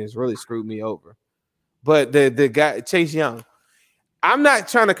quarantine has really screwed me over. But the guy Chase Young, I'm not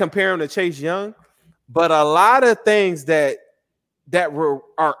trying to compare him to Chase Young, but a lot of things that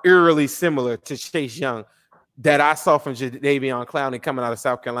are eerily similar to Chase Young that I saw from Jadeveon Clowney coming out of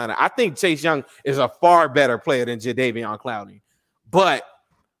South Carolina. I think Chase Young is a far better player than Jadeveon Clowney. But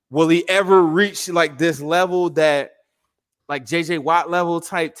will he ever reach like this level that like JJ Watt level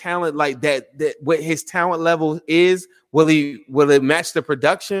type talent, like that what his talent level is? Will it match the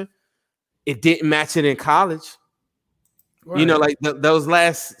production? It didn't match it in college. Right. Like those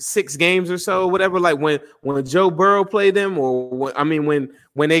last 6 games or so, whatever. Like when Joe Burrow played them, or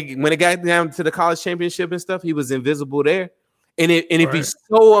when it got down to the college championship and stuff, he was invisible there. And if he's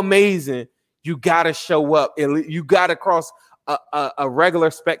so amazing, you gotta show up. You gotta cross a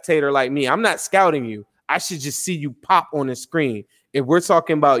regular spectator like me. I'm not scouting you. I should just see you pop on the screen. If we're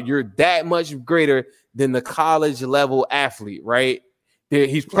talking about you're that much greater than the college level athlete, right?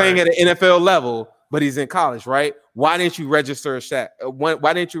 He's playing at an NFL level, but he's in college, right? Why didn't you register a sack?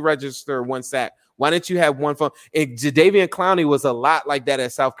 Why didn't you register 1 sack? Why didn't you have 1 phone? And Jadeveon Clowney was a lot like that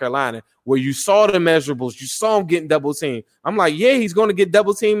at South Carolina, where you saw the measurables, you saw him getting double teamed. I'm like, yeah, he's going to get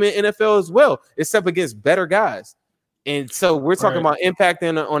double teamed in NFL as well, except against better guys. And so we're talking about impact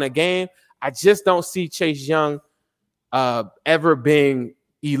on a game. I just don't see Chase Young ever being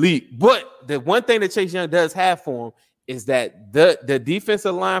elite. But the one thing that Chase Young does have for him is that the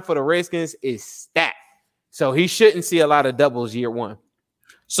defensive line for the Redskins is stacked. So he shouldn't see a lot of doubles year 1.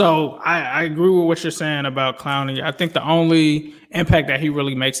 So I agree with what you're saying about Clowney. I think the only impact that he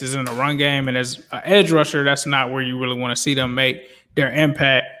really makes is in the run game. And as an edge rusher, that's not where you really want to see them make their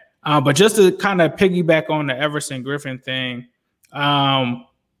impact. But just to kind of piggyback on the Everson Griffin thing,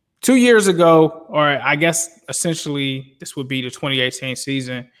 2 years ago, or I guess essentially this would be the 2018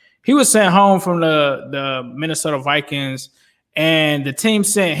 season, he was sent home from the Minnesota Vikings, and the team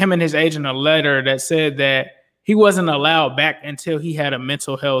sent him and his agent a letter that said that he wasn't allowed back until he had a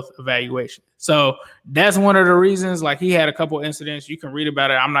mental health evaluation. So that's one of the reasons. Like, he had a couple incidents. You can read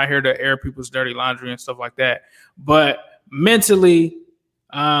about it. I'm not here to air people's dirty laundry and stuff like that. But mentally,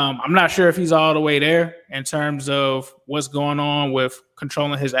 I'm not sure if he's all the way there in terms of what's going on with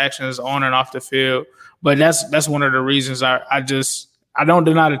controlling his actions on and off the field. But that's one of the reasons I don't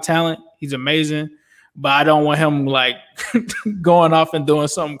deny the talent. He's amazing, but I don't want him like going off and doing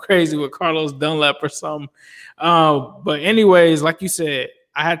something crazy with Carlos Dunlap or something. But anyways, like you said,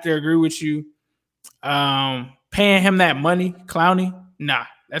 I have to agree with you. Paying him that money, Clowney, nah.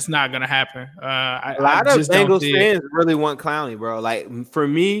 That's not gonna happen. A lot of Bengals fans really want Clowney, bro. Like, for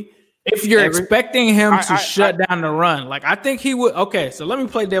me, if you're expecting him to shut down the run, like, I think he would. Okay, so let me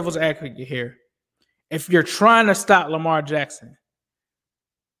play devil's advocate here. If you're trying to stop Lamar Jackson,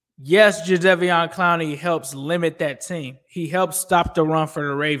 yes, Jadeveon Clowney helps limit that team. He helps stop the run for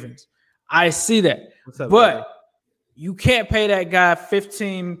the Ravens. I see that. But you can't pay that guy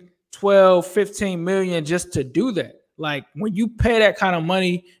 15 million just to do that. Like, when you pay that kind of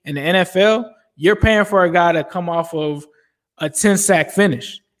money in the NFL, you're paying for a guy to come off of a 10-sack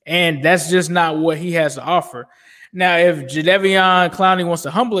finish. And that's just not what he has to offer. Now, if Jadeveon Clowney wants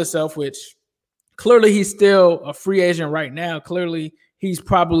to humble himself, which clearly he's still a free agent right now, clearly he's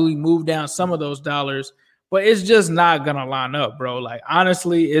probably moved down some of those dollars, but it's just not going to line up, bro. Like,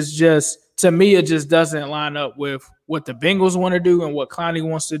 honestly, it's just, to me, it just doesn't line up with what the Bengals want to do and what Clowney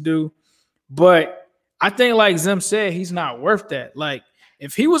wants to do. But I think, like Zim said, he's not worth that. Like,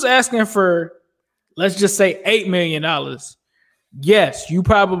 if he was asking for, let's just say $8 million, yes, you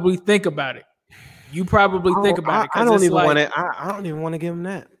probably think about it. You probably think about it. I don't even want to. I don't even want to give him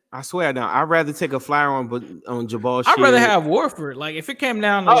that. I swear I don't. I'd rather take a flyer on Jabal. I'd rather have Warford. Like, if it came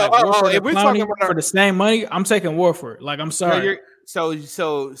down to Warford if we're talking about for the same money, I'm taking Warford. Like, I'm sorry.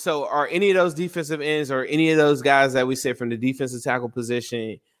 So are any of those defensive ends or any of those guys that we said from the defensive tackle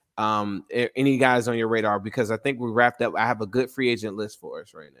position, any guys on your radar? Because I think we wrapped up. I have a good free agent list for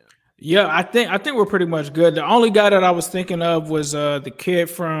us right now. Yeah, I think we're pretty much good. The only guy that I was thinking of was the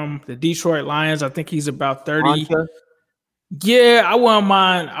kid from the Detroit Lions. I think he's about 30. Yeah, I wouldn't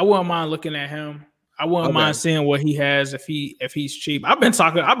mind looking at him. I wouldn't mind seeing what he has if he's cheap. I've been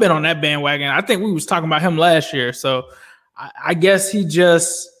on that bandwagon. I think we was talking about him last year. So I guess teams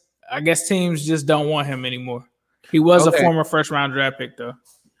just don't want him anymore. He was a former first round draft pick though.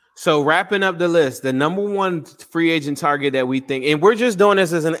 So wrapping up the list, the number one free agent target that we think, and we're just doing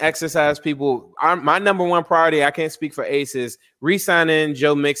this as an exercise, people. My number one priority, I can't speak for Ace, is re-signing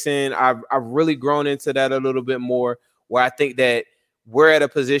Joe Mixon. I've really grown into that a little bit more, where I think that we're at a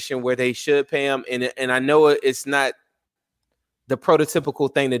position where they should pay him. And I know it's not the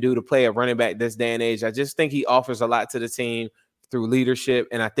prototypical thing to do to play a running back this day and age. I just think he offers a lot to the team through leadership,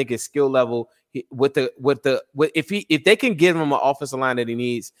 and I think his skill level if they can give him an offensive line that he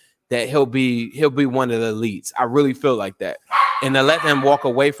needs, that he'll be one of the elites. I really feel like that. And to let them walk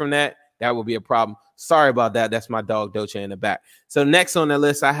away from that would be a problem. Sorry about that. That's my dog Doche in the back. So next on the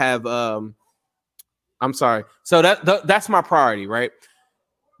list, I have I'm sorry. So that's my priority, right?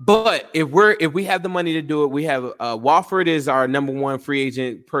 But if we have the money to do it, we have Warford is our number one free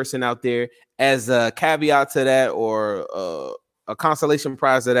agent person out there. As a caveat to that, or a consolation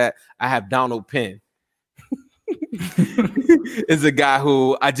prize to that, I have Donald Penn. Is a guy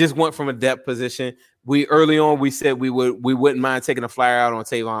who I just went from a depth position. Early on we said we wouldn't mind taking a flyer out on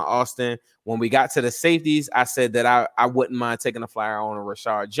Tavon Austin. When we got to the safeties, I said that I wouldn't mind taking a flyer on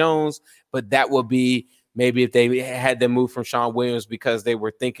Rashard Jones, but that would be maybe if they had to move from Sean Williams because they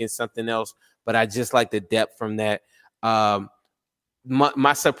were thinking something else. But I just like the depth from that.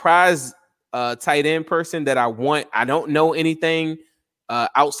 My surprise tight end person that I want, I don't know anything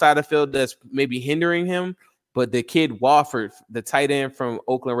outside the field that's maybe hindering him, but the kid Warford, the tight end from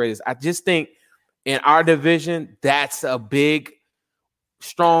Oakland Raiders, I just think in our division, that's a big,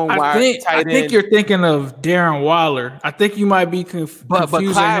 strong wide tight end. I think you're thinking of Darren Waller. I think you might be confusing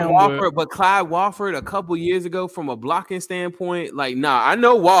Clyde him Warford. But Clyde Warford, a couple years ago, from a blocking standpoint, like, I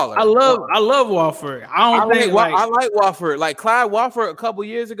know Waller. I love Warford. I like Warford. Like Clyde Warford, a couple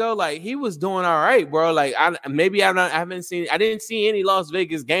years ago, like he was doing all right, bro. Like I didn't see any Las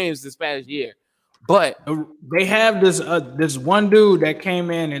Vegas games this past year. But they have this one dude that came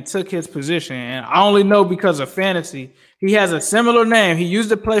in and took his position, and I only know because of fantasy. He has a similar name. He used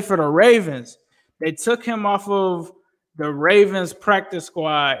to play for the Ravens. They took him off of the Ravens practice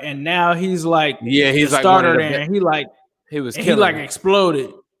squad, and now he's like he's the starter there. And he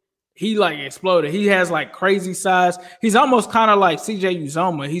exploded. He has like crazy size. He's almost kind of like CJ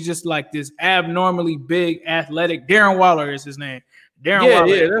Uzomah. He's just like this abnormally big, athletic. Darren Waller is his name. Waller.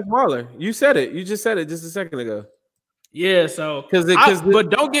 Yeah, that's Waller. You said it. You just said it just a second ago. Yeah, so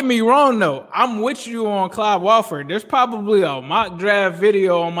but don't get me wrong though. I'm with you on Clyde Warford. There's probably a mock draft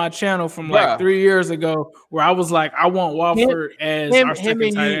video on my channel from like 3 years ago where I was like, I want Warford as our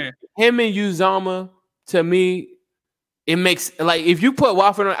second tight end. Him and Uzomah, to me, it makes, like, if you put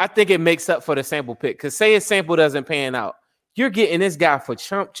Warford on, I think it makes up for the sample pick. Because say his sample doesn't pan out, you're getting this guy for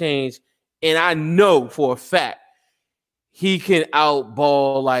chump change, and I know for a fact he can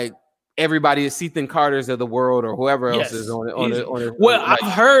outball like everybody, is Ethan Carter's of the world or whoever else is on it. Well, like,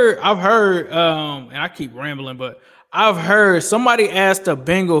 I've heard, and I keep rambling, but I've heard somebody asked a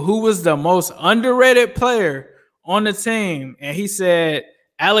Bengal who was the most underrated player on the team, and he said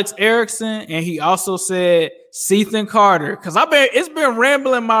Alex Erickson, and he also said Ethan Carter. Because it's been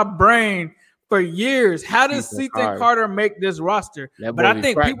rambling my brain for years. How does Ethan Carter make this roster? But I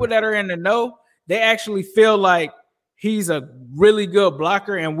think people that are in the know, they actually feel like he's a really good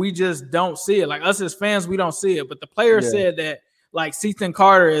blocker, and we just don't see it. Like us as fans, we don't see it. But the player said that like Ethan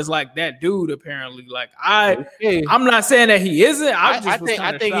Carter is like that dude. Apparently, like I'm not saying that he isn't. I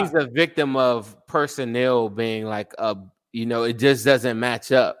think he's a victim of personnel being like it just doesn't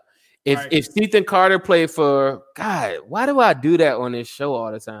match up. If Ethan Carter played for, God, why do I do that on this show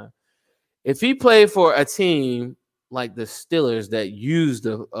all the time? If he played for a team like the Steelers that used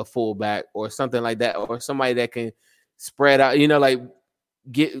a fullback or something like that, or somebody that can spread out,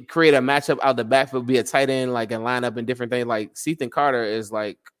 create a matchup out the backfield, be a tight end, like, and line up in different things. Like, Ethan Carter is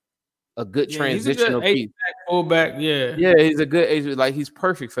like a good transitional piece. Fullback, yeah, he's a good, like, he's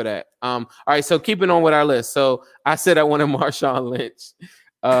perfect for that. All right, so keeping on with our list. So I said I wanted Marshawn Lynch,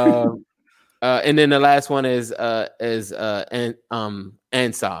 and then the last one is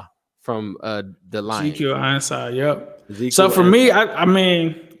Ansah from the Lions. Ezekiel Ansah, yep. So for me, I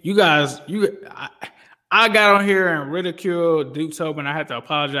mean, you guys, I got on here and ridiculed Duke Tobin. I had to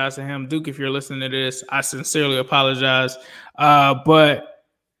apologize to him. Duke, if you're listening to this, I sincerely apologize. But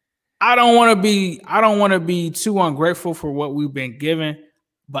I don't want to be too ungrateful for what we've been given.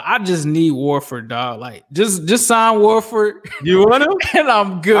 But I just need Warford, dog. Like, just sign Warford. You want him? And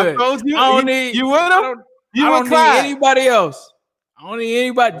I'm good. I want him? I don't need anybody else. I don't need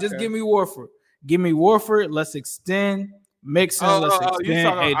anybody. Just give me Warford. Give me Warford. Let's extend Mixon. Let's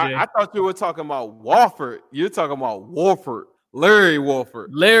extend AJ. I thought you were talking about Warford. You're talking about Warford. Larry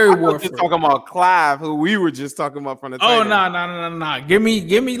Warford. Warford. You're talking about Clive, who we were just talking about from the title. Oh, no. Give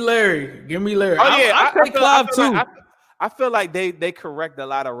me Larry. Give me Larry. Oh, yeah. I take Clive too. I feel like they correct a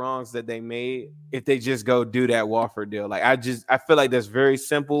lot of wrongs that they made if they just go do that Warford deal. Like, I feel like that's very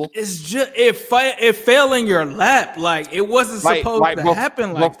simple. It's just it fell in your lap. Like, it wasn't supposed to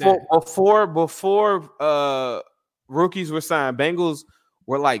happen like that. Before rookies were signed, Bengals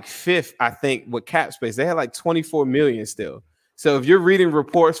were like 5th, I think, with cap space. They had like 24 million still. So if you're reading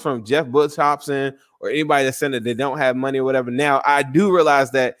reports from Jeff Butch Hobson or anybody that's saying that they don't have money or whatever, now I do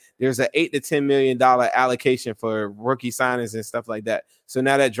realize that there's an $8 to $10 million allocation for rookie signings and stuff like that. So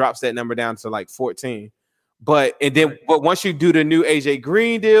now that drops that number down to like 14. But once you do the new AJ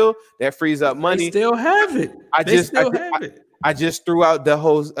Green deal, that frees up money. They still have it. I just threw out the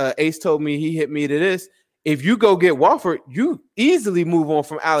whole Ace told me, he hit me to this. If you go get Warford, you easily move on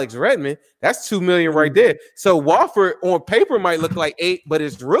from Alex Redmond. That's $2 million right there. So Warford on paper might look like 8, but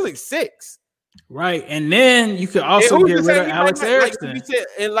it's really 6. Right. And then you could also get rid of Alex Erickson.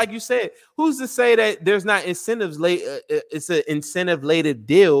 Like you said, who's to say that there's not incentives it's an incentive-laden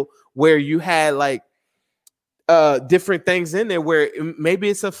deal where you had like different things in there where maybe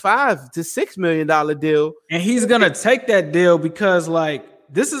it's a $5 to $6 million deal. And he's going to take that deal because, like,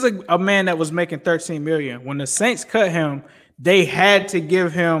 this is a man that was making $13 million. When the Saints cut him, they had to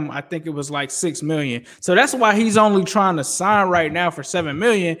give him, I think it was like $6 million. So that's why he's only trying to sign right now for $7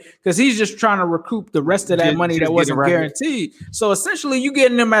 million, because he's just trying to recoup the rest of that money that wasn't guaranteed. So essentially, you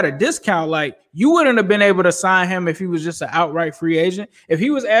getting him at a discount. Like, you wouldn't have been able to sign him if he was just an outright free agent. If he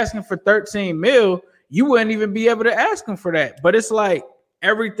was asking for $13 million, you wouldn't even be able to ask him for that. But it's like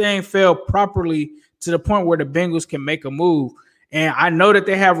everything fell properly to the point where the Bengals can make a move. And I know that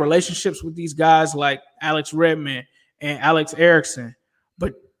they have relationships with these guys like Alex Redmond and Alex Erickson.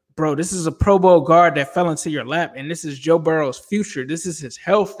 But, bro, this is a Pro Bowl guard that fell into your lap, and this is Joe Burrow's future. This is his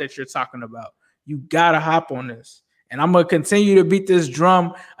health that you're talking about. You got to hop on this. And I'm going to continue to beat this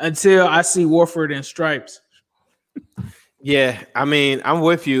drum until I see Warford in stripes. Yeah, I mean, I'm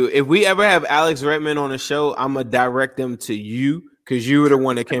with you. If we ever have Alex Redmond on the show, I'm going to direct them to you because you were the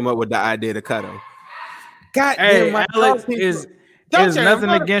one that came up with the idea to cut him. God damn, Alex is nothing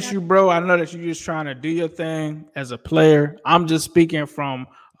against you, bro. I know that you're just trying to do your thing as a player. I'm just speaking from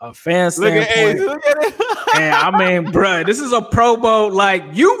a fan standpoint. Look at it. And I mean, bro, this is a Pro Bowl. Like,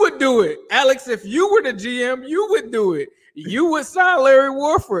 you would do it. Alex, if you were the GM, you would do it. You would sign Larry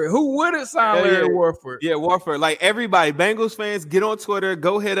Warford. Who wouldn't sign Larry Warford? Yeah, Warford. Like, everybody, Bengals fans, get on Twitter.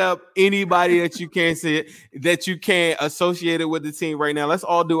 Go hit up anybody that you can see that you can associate it with the team right now. Let's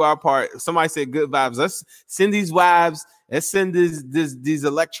all do our part. Somebody said good vibes. Let's send these vibes. Let's send these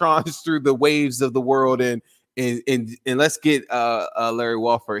electrons through the waves of the world and let's get Larry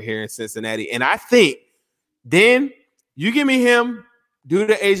Warford here in Cincinnati. And I think then you give me him. Do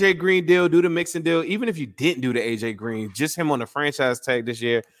the AJ Green deal, do the Mixon deal. Even if you didn't do the AJ Green, just him on the franchise tag this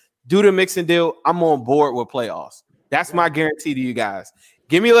year, do the Mixon deal. I'm on board with playoffs. That's my guarantee to you guys.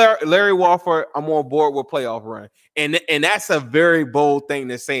 Give me Larry Warford. I'm on board with playoff run. And that's a very bold thing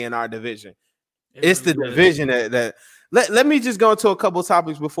to say in our division. It's the division that let me just go into a couple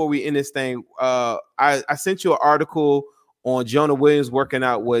topics before we end this thing. I sent you an article on Jonah Williams working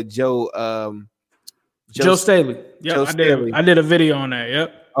out with Joe Staley. Yep, I did a video on that.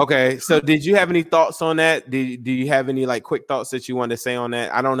 Yep. Okay. So did you have any thoughts on that? Do you have any like quick thoughts that you want to say on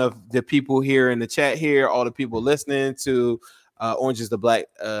that? I don't know if the people here in the chat here, all the people listening to Orange is the Black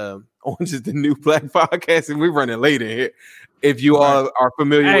Orange is the New Black podcast, and we're running late in here. If you all are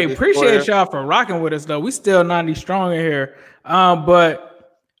familiar with this appreciate y'all for rocking with us, though. We still 90 strong in here.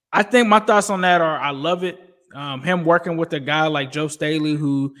 But I think my thoughts on that are I love it. Him working with a guy like Joe Staley,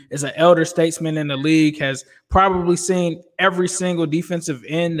 who is an elder statesman in the league, has probably seen every single defensive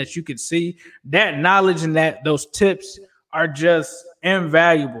end that you could see. That knowledge and those tips are just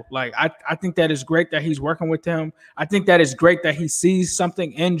invaluable. Like I think that is great that he's working with him. I think that is great that he sees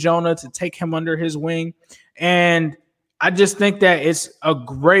something in Jonah to take him under his wing. And I just think that it's a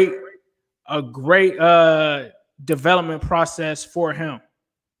great development process for him.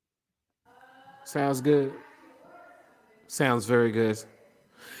 Sounds good. Sounds very good.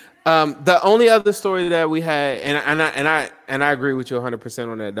 The only other story that we had, and I agree with you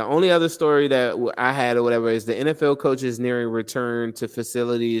 100% on that. The only other story that I had or whatever is the NFL coaches nearing return to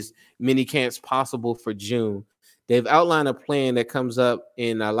facilities, mini camps possible for June. They've outlined a plan that comes up,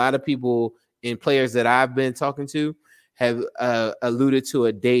 and a lot of people and players that I've been talking to have alluded to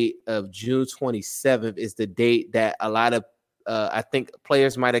a date of June 27th is the date that a lot of I think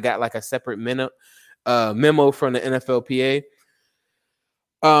players might have got like a separate memo from the NFLPA.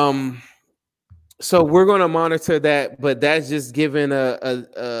 So we're going to monitor that, but that's just giving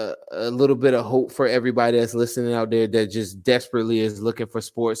a little bit of hope for everybody that's listening out there that just desperately is looking for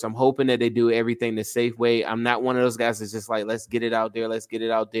sports. I'm hoping that they do everything the safe way. I'm not one of those guys that's just like, let's get it out there. Let's get it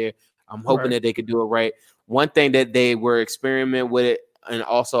out there. I'm hoping that they could do it right. One thing that they were experimenting with it, and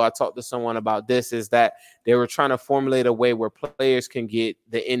also I talked to someone about this, is that they were trying to formulate a way where players can get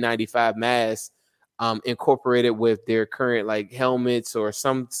the N95 mask incorporated with their current like helmets or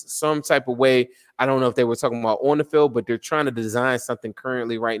some type of way. I don't know if they were talking about on the field, but they're trying to design something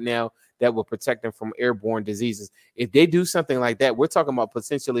currently right now that will protect them from airborne diseases. If they do something like that, we're talking about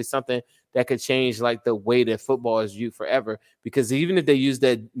potentially something that could change like the way that football is viewed forever. Because even if they use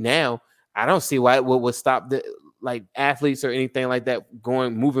that now, I don't see why it would stop the like athletes or anything like that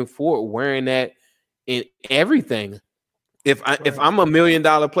moving forward wearing that in everything. If I'm $1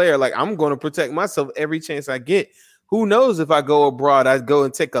 million player, like I'm going to protect myself every chance I get. Who knows if I go abroad, I go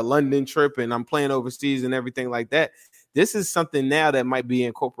and take a London trip and I'm playing overseas and everything like that. This is something now that might be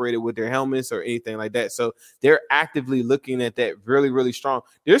incorporated with their helmets or anything like that. So they're actively looking at that really, really strong.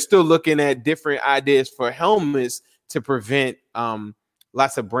 They're still looking at different ideas for helmets to prevent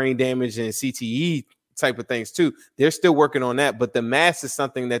lots of brain damage and CTE type of things too. They're still working on that, but the mask is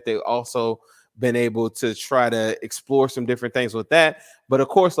something that they also been able to try to explore some different things with that. But of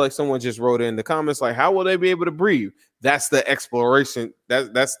course, like someone just wrote in the comments, like, how will they be able to breathe? That's the exploration.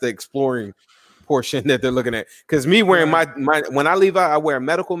 That's the exploring portion that they're looking at. Because me wearing my when I leave out, I wear a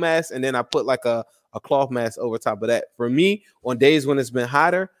medical mask and then I put like a cloth mask over top of that. For me, on days when it's been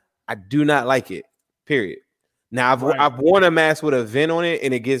hotter, I do not like it. Period. Now I've worn a mask with a vent on it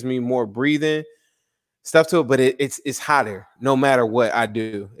and it gives me more breathing stuff to it, but it's hotter no matter what I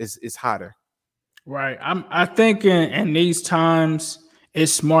do. It's hotter. Right. I think in these times,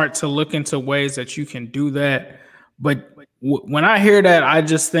 it's smart to look into ways that you can do that. But when I hear that, I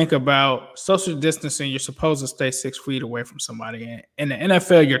just think about social distancing. You're supposed to stay 6 feet away from somebody. And in the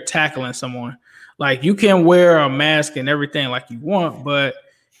NFL, you're tackling someone. Like you can wear a mask and everything like you want, but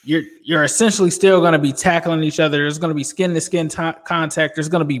you're essentially still going to be tackling each other. There's going to be skin to skin contact. There's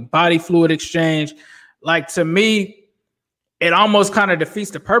going to be body fluid exchange. Like to me, it almost kind of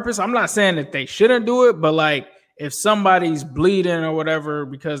defeats the purpose. I'm not saying that they shouldn't do it, but like if somebody's bleeding or whatever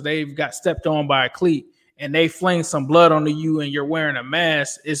because they've got stepped on by a cleat and they fling some blood onto you and you're wearing a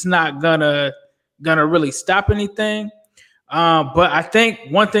mask, it's not gonna really stop anything. But I think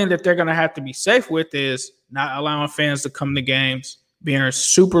one thing that they're gonna have to be safe with is not allowing fans to come to games, being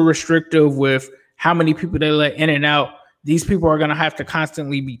super restrictive with how many people they let in and out. These people are going to have to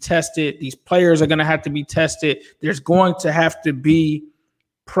constantly be tested. These players are going to have to be tested. There's going to have to be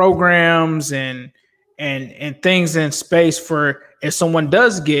programs and things in space for if someone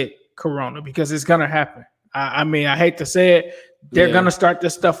does get corona, because it's going to happen. I mean, I hate to say it. They're going to start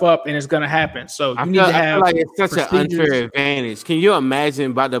this stuff up and it's going to happen. So you need to have. I feel like it's such an unfair advantage. Can you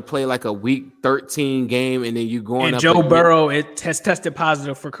imagine about to play like a week 13 game and then you going and up Joe Burrow has tested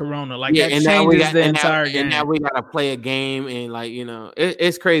positive for corona? Like that changes the entire game. And now we got to play a game and like, you know,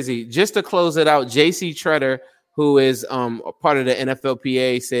 it's crazy. Just to close it out, JC Treader, who is part of the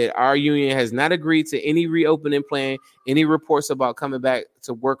NFLPA, said our union has not agreed to any reopening plan. Any reports about coming back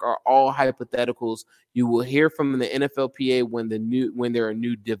to work are all hypotheticals. You will hear from the NFLPA when there are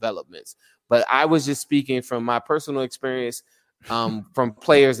new developments. But I was just speaking from my personal experience from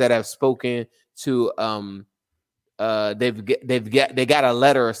players that have spoken to they got a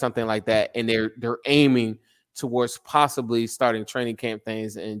letter or something like that, and they're aiming towards possibly starting training camp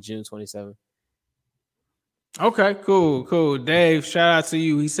things in June 27th. Okay, cool. Dave, shout out to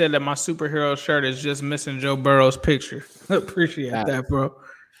you. He said that my superhero shirt is just missing Joe Burrow's picture. Appreciate that, bro.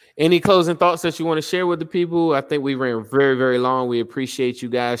 Any closing thoughts that you want to share with the people? I think we ran very, very long. We appreciate you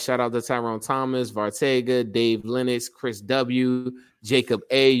guys. Shout out to Tyrone Thomas, Vartega, Dave Lennox, Chris W, Jacob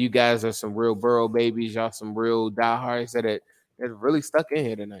A. You guys are some real Burrow babies. Y'all some real diehards that really stuck in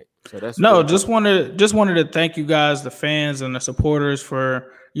here tonight. So that's no. Just wanted to thank you guys, the fans and the supporters,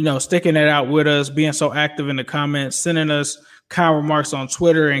 for sticking it out with us, being so active in the comments, sending us kind remarks on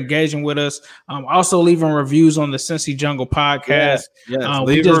Twitter, engaging with us. Also leaving reviews on the Cincy Jungle podcast. Yes.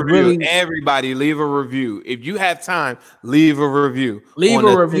 Leave a review. Everybody leave a review. If you have time, leave a review.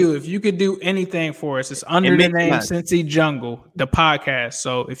 If you could do anything for us. It's under the name Cincy Jungle, the podcast.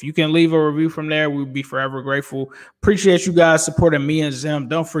 So if you can leave a review from there, we'd be forever grateful. Appreciate you guys supporting me and Zim.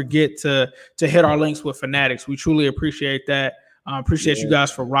 Don't forget to hit our links with Fanatics. We truly appreciate that. Appreciate you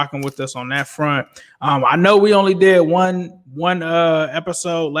guys for rocking with us on that front. I know we only did one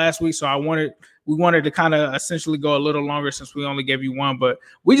episode last week, so we wanted to kind of essentially go a little longer since we only gave you one, but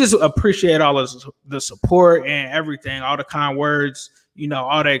we just appreciate all of the support and everything, all the kind words,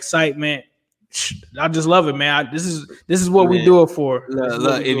 all the excitement. I just love it, man. This is what we do it for.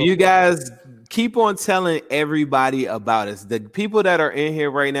 Look, if you guys keep on telling everybody about us, the people that are in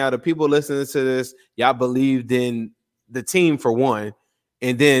here right now, the people listening to this, y'all believed in the team for one,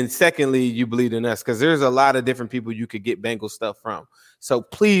 and then secondly, you believe in us, because there's a lot of different people you could get Bengal stuff from. So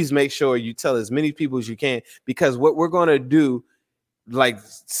please make sure you tell as many people as you can, because what we're going to do, like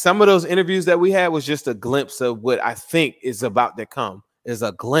some of those interviews that we had was just a glimpse of what I think is about to come, is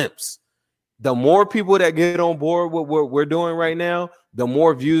a glimpse. The more people that get on board with what we're doing right now, the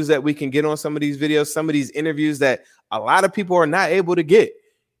more views that we can get on some of these videos, some of these interviews that a lot of people are not able to get.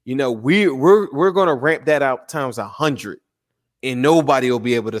 We're going to ramp that out times 100, and nobody will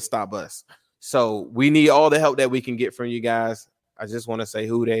be able to stop us. So we need all the help that we can get from you guys. I just want to say,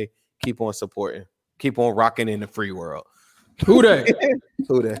 who they keep on supporting, keep on rocking in the free world. Who they?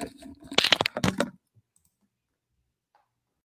 Who they?